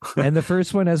 yeah. And the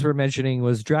first one, as we're mentioning,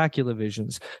 was Dracula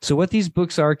Visions. So what these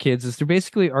books are, kids, is they're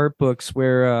basically art books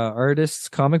where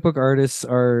comic book artists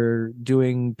are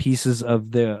doing pieces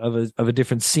of a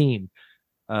different scene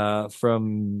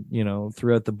from,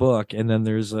 throughout the book, and then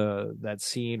there's that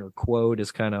scene or quote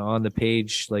is kind of on the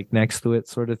page, like next to it,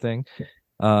 sort of thing.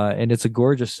 And it's a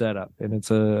gorgeous setup, and it's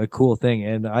a cool thing.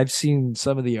 And I've seen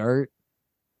some of the art.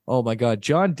 Oh my God,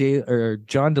 John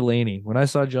Delaney. When I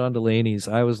saw John Delaney's,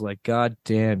 I was like, God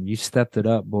damn, you stepped it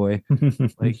up, boy.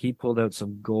 Like, he pulled out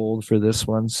some gold for this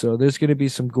one. So there's going to be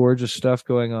some gorgeous stuff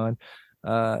going on.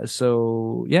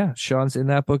 Shawn's in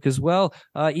that book as well.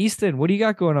 Eastin, what do you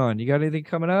got going on? You got anything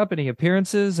coming up? Any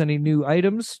appearances? Any new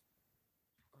items?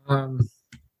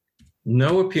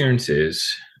 No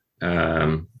appearances.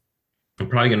 I'm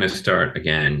probably going to start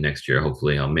again next year.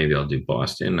 Hopefully, I'll do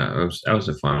Boston. That was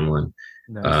a fun one.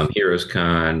 Nice. Heroes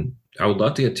Con. I would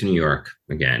love to get to New York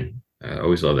again. I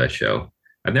always love that show.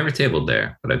 I've never tabled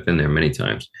there, but I've been there many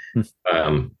times.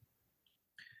 um,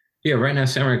 yeah, right now,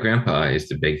 Samurai Grandpa is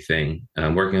the big thing.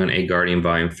 I'm working on A Guardian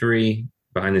Volume 3,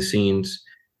 behind the scenes,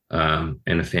 and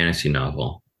a fantasy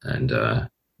novel. And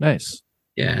Nice.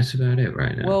 yeah, that's about it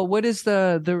right now. Well, what is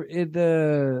the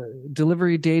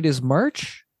delivery date? Is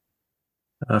March?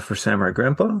 For Samurai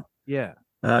Grandpa? Yeah.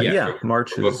 Yeah,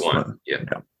 March book is one. Yeah.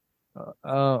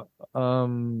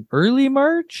 Early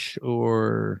March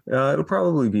or It'll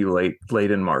probably be late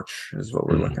in March is what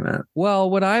we're looking at. well,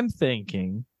 what I'm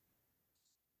thinking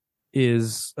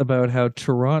is about how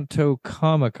Toronto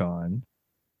Comic Con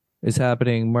is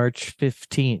happening March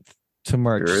 15th to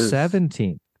March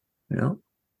 17th. Yeah.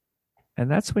 And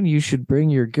that's when you should bring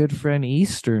your good friend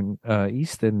Eastin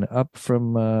up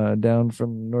from down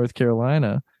from North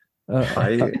Carolina.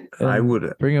 I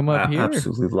would bring him up here.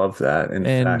 Absolutely love that. In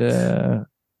And fact,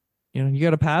 you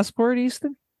got a passport,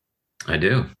 Eastin? I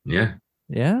do. Yeah.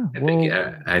 Yeah.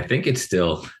 I think it's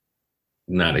still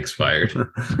not expired.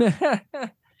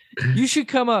 You should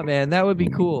come up, man. That would be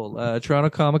cool. Toronto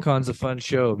Comic Con's a fun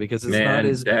show because it's not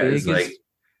as big as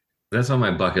that's on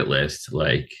my bucket list.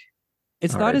 Like,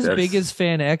 it's not as big as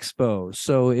Fan Expo,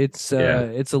 so it's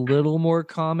a little more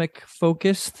comic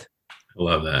focused. I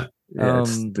love that. Yeah,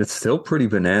 it's still pretty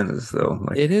bananas though.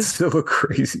 Like, it is still a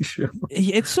crazy show.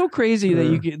 It's so crazy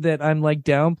that I'm like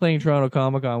downplaying Toronto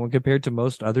Comic Con when compared to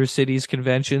most other cities'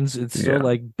 conventions. It's still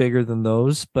like bigger than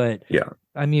those, but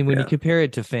I mean, when you compare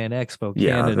it to Fan Expo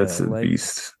Canada, that's a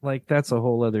beast. Like that's a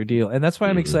whole other deal, and that's why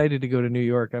I'm excited to go to New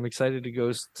York. I'm excited to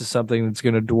go to something that's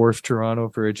going to dwarf Toronto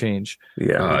for a change.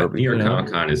 Yeah, New York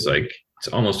Comic Con is like it's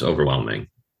almost overwhelming.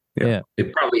 Yeah,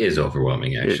 it probably is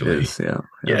overwhelming. Actually, it is. Yeah,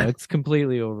 it's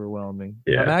completely overwhelming.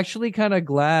 Yeah. I'm actually kind of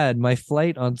glad my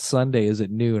flight on Sunday is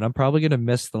at noon. I'm probably going to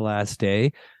miss the last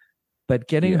day, but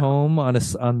getting home on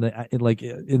Sunday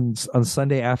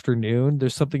afternoon,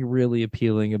 there's something really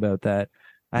appealing about that.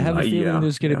 I have a feeling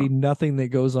there's going to be nothing that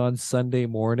goes on Sunday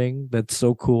morning that's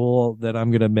so cool that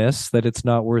I'm going to miss that it's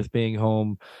not worth being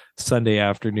home Sunday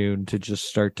afternoon to just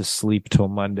start to sleep till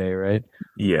Monday, right?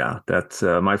 Yeah, that's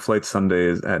my flight Sunday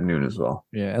is at noon as well.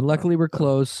 Yeah, and luckily we're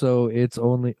close, so it's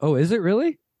only. Oh, is it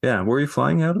really? Yeah, where are you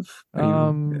flying out of?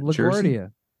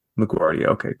 LaGuardia. LaGuardia.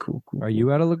 Okay, cool. Are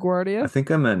you out of LaGuardia? I think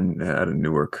I'm out of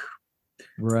Newark.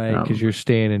 Right, because you're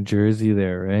staying in Jersey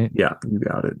there, right? Yeah, you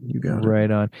got it. Right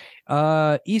on.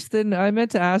 Eastin, I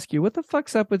meant to ask you, what the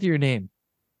fuck's up with your name?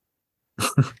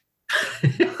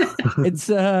 It's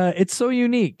so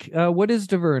unique. What is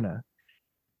Deverna?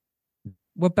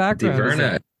 What background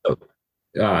is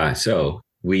it? So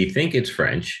we think it's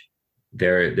French.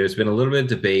 There's been a little bit of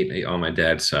debate on my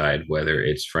dad's side whether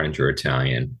it's French or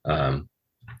Italian.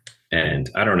 And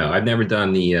I don't know. I've never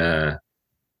done the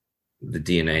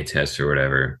DNA test or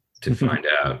whatever to find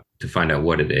out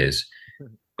what it is.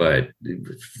 But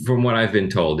from what I've been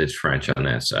told, it's French on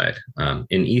that side.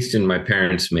 In Easton, my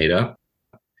parents made up.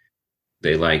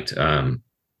 They liked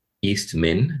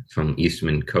Eastman from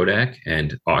Eastman Kodak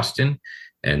and Austin,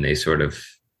 and they sort of,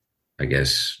 I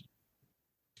guess,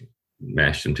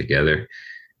 mashed them together.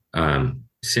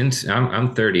 Since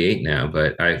I'm 38 now,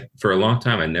 but for a long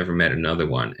time I never met another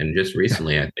one, and just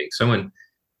recently I think someone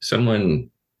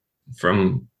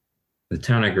from the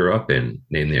town I grew up in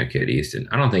named their kid Easton.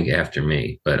 I don't think after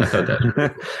me, but I thought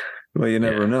that. Well, you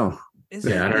never know. I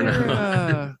don't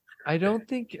know. I don't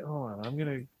think. Hold on, I'm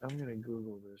gonna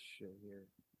Google this shit here.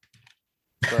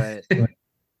 But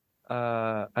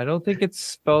I don't think it's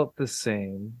spelt the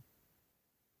same.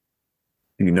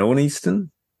 Do you know an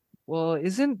Easton? Well,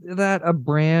 isn't that a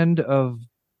brand of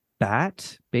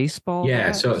baseball?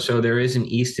 Yeah, bat? so there is an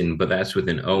Easton, but that's with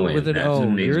an O. With an O.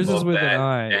 Yours is with an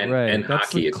I, right? And that's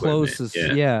hockey the closest.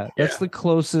 equipment. That's the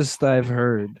closest I've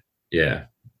heard. Yeah.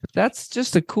 That's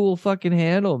just a cool fucking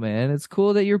handle, man. It's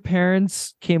cool that your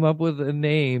parents came up with a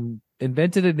name,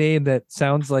 invented a name that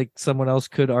sounds like someone else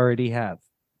could already have.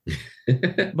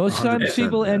 Most times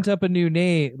people end up a new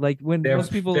name. Like when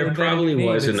most people there probably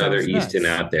was another Easton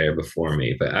nuts. out there before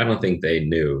me, but I don't think they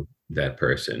knew that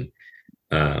person.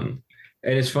 And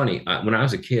it's funny, when I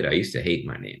was a kid, I used to hate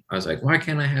my name. I was like, why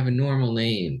can't I have a normal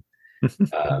name?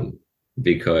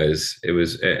 Because it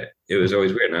was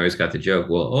always weird. And I always got the joke,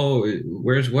 well,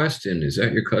 where's Weston? Is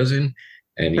that your cousin?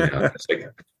 And it's like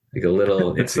a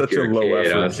little it's such a low kid.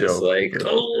 effort I was joke. just like,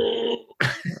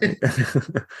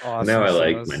 Awesome now I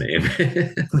like sauce. my name.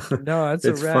 No, that's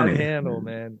It's a rad funny. handle,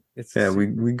 man. It's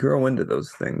we grow into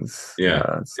those things.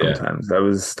 Yeah. Sometimes I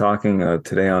was talking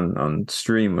today on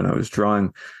stream when I was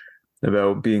drawing.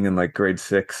 about being in like grade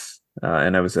 6,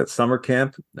 and I was at summer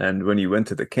camp. And when you went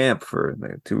to the camp for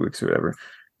like 2 weeks or whatever,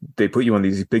 they put you on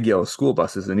these big yellow school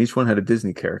buses, and each one had a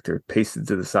Disney character pasted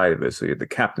to the side of it. So you had the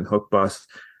Captain Hook bus,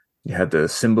 you had the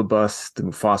Simba bus, the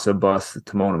Mufasa bus, the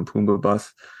Timon and Pumbaa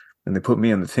bus, and they put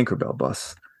me on the Tinkerbell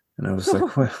bus. And I was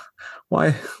like,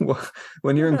 why?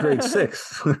 When you're in grade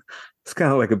 6, it's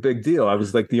kind of like a big deal. I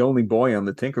was like the only boy on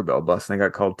the Tinkerbell bus, and I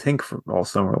got called Tink for all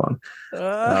summer long.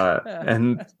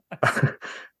 And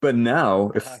but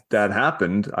now, if that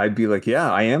happened, I'd be like,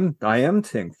 yeah, I am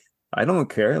Tink. I don't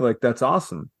care. Like, that's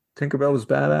awesome. Tinkerbell was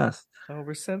badass. Oh,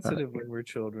 we're sensitive when we're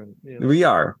children. We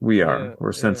are. Yeah,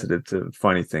 We're sensitive to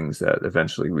funny things that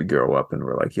eventually we grow up and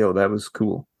we're like, yo, that was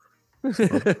cool.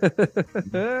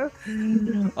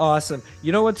 Awesome.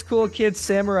 You know what's cool, kids?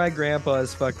 Samurai Grandpa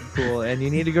is fucking cool, and you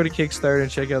need to go to Kickstarter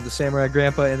and check out the Samurai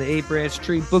Grandpa and the 8-Branch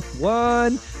Tree Book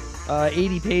 1.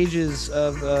 80 pages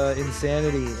of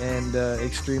insanity and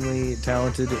extremely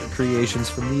talented creations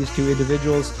from these two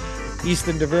individuals,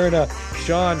 Eastin Deverna,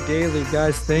 Shawn Daley.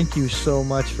 Guys, thank you so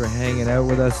much for hanging out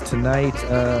with us tonight.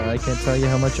 I can't tell you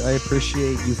how much I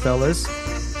appreciate you fellas.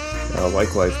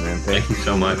 Likewise, man. Thank you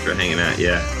so much for hanging out.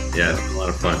 Yeah, it's been a lot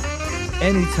of fun.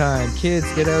 Anytime. Kids,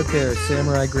 get out there.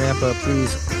 Samurai Grandpa,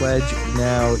 please pledge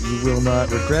now. You will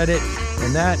not regret it.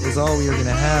 And that is all we are going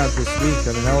to have this week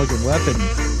on An Elegant Weapon.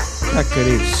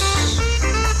 Cacariz.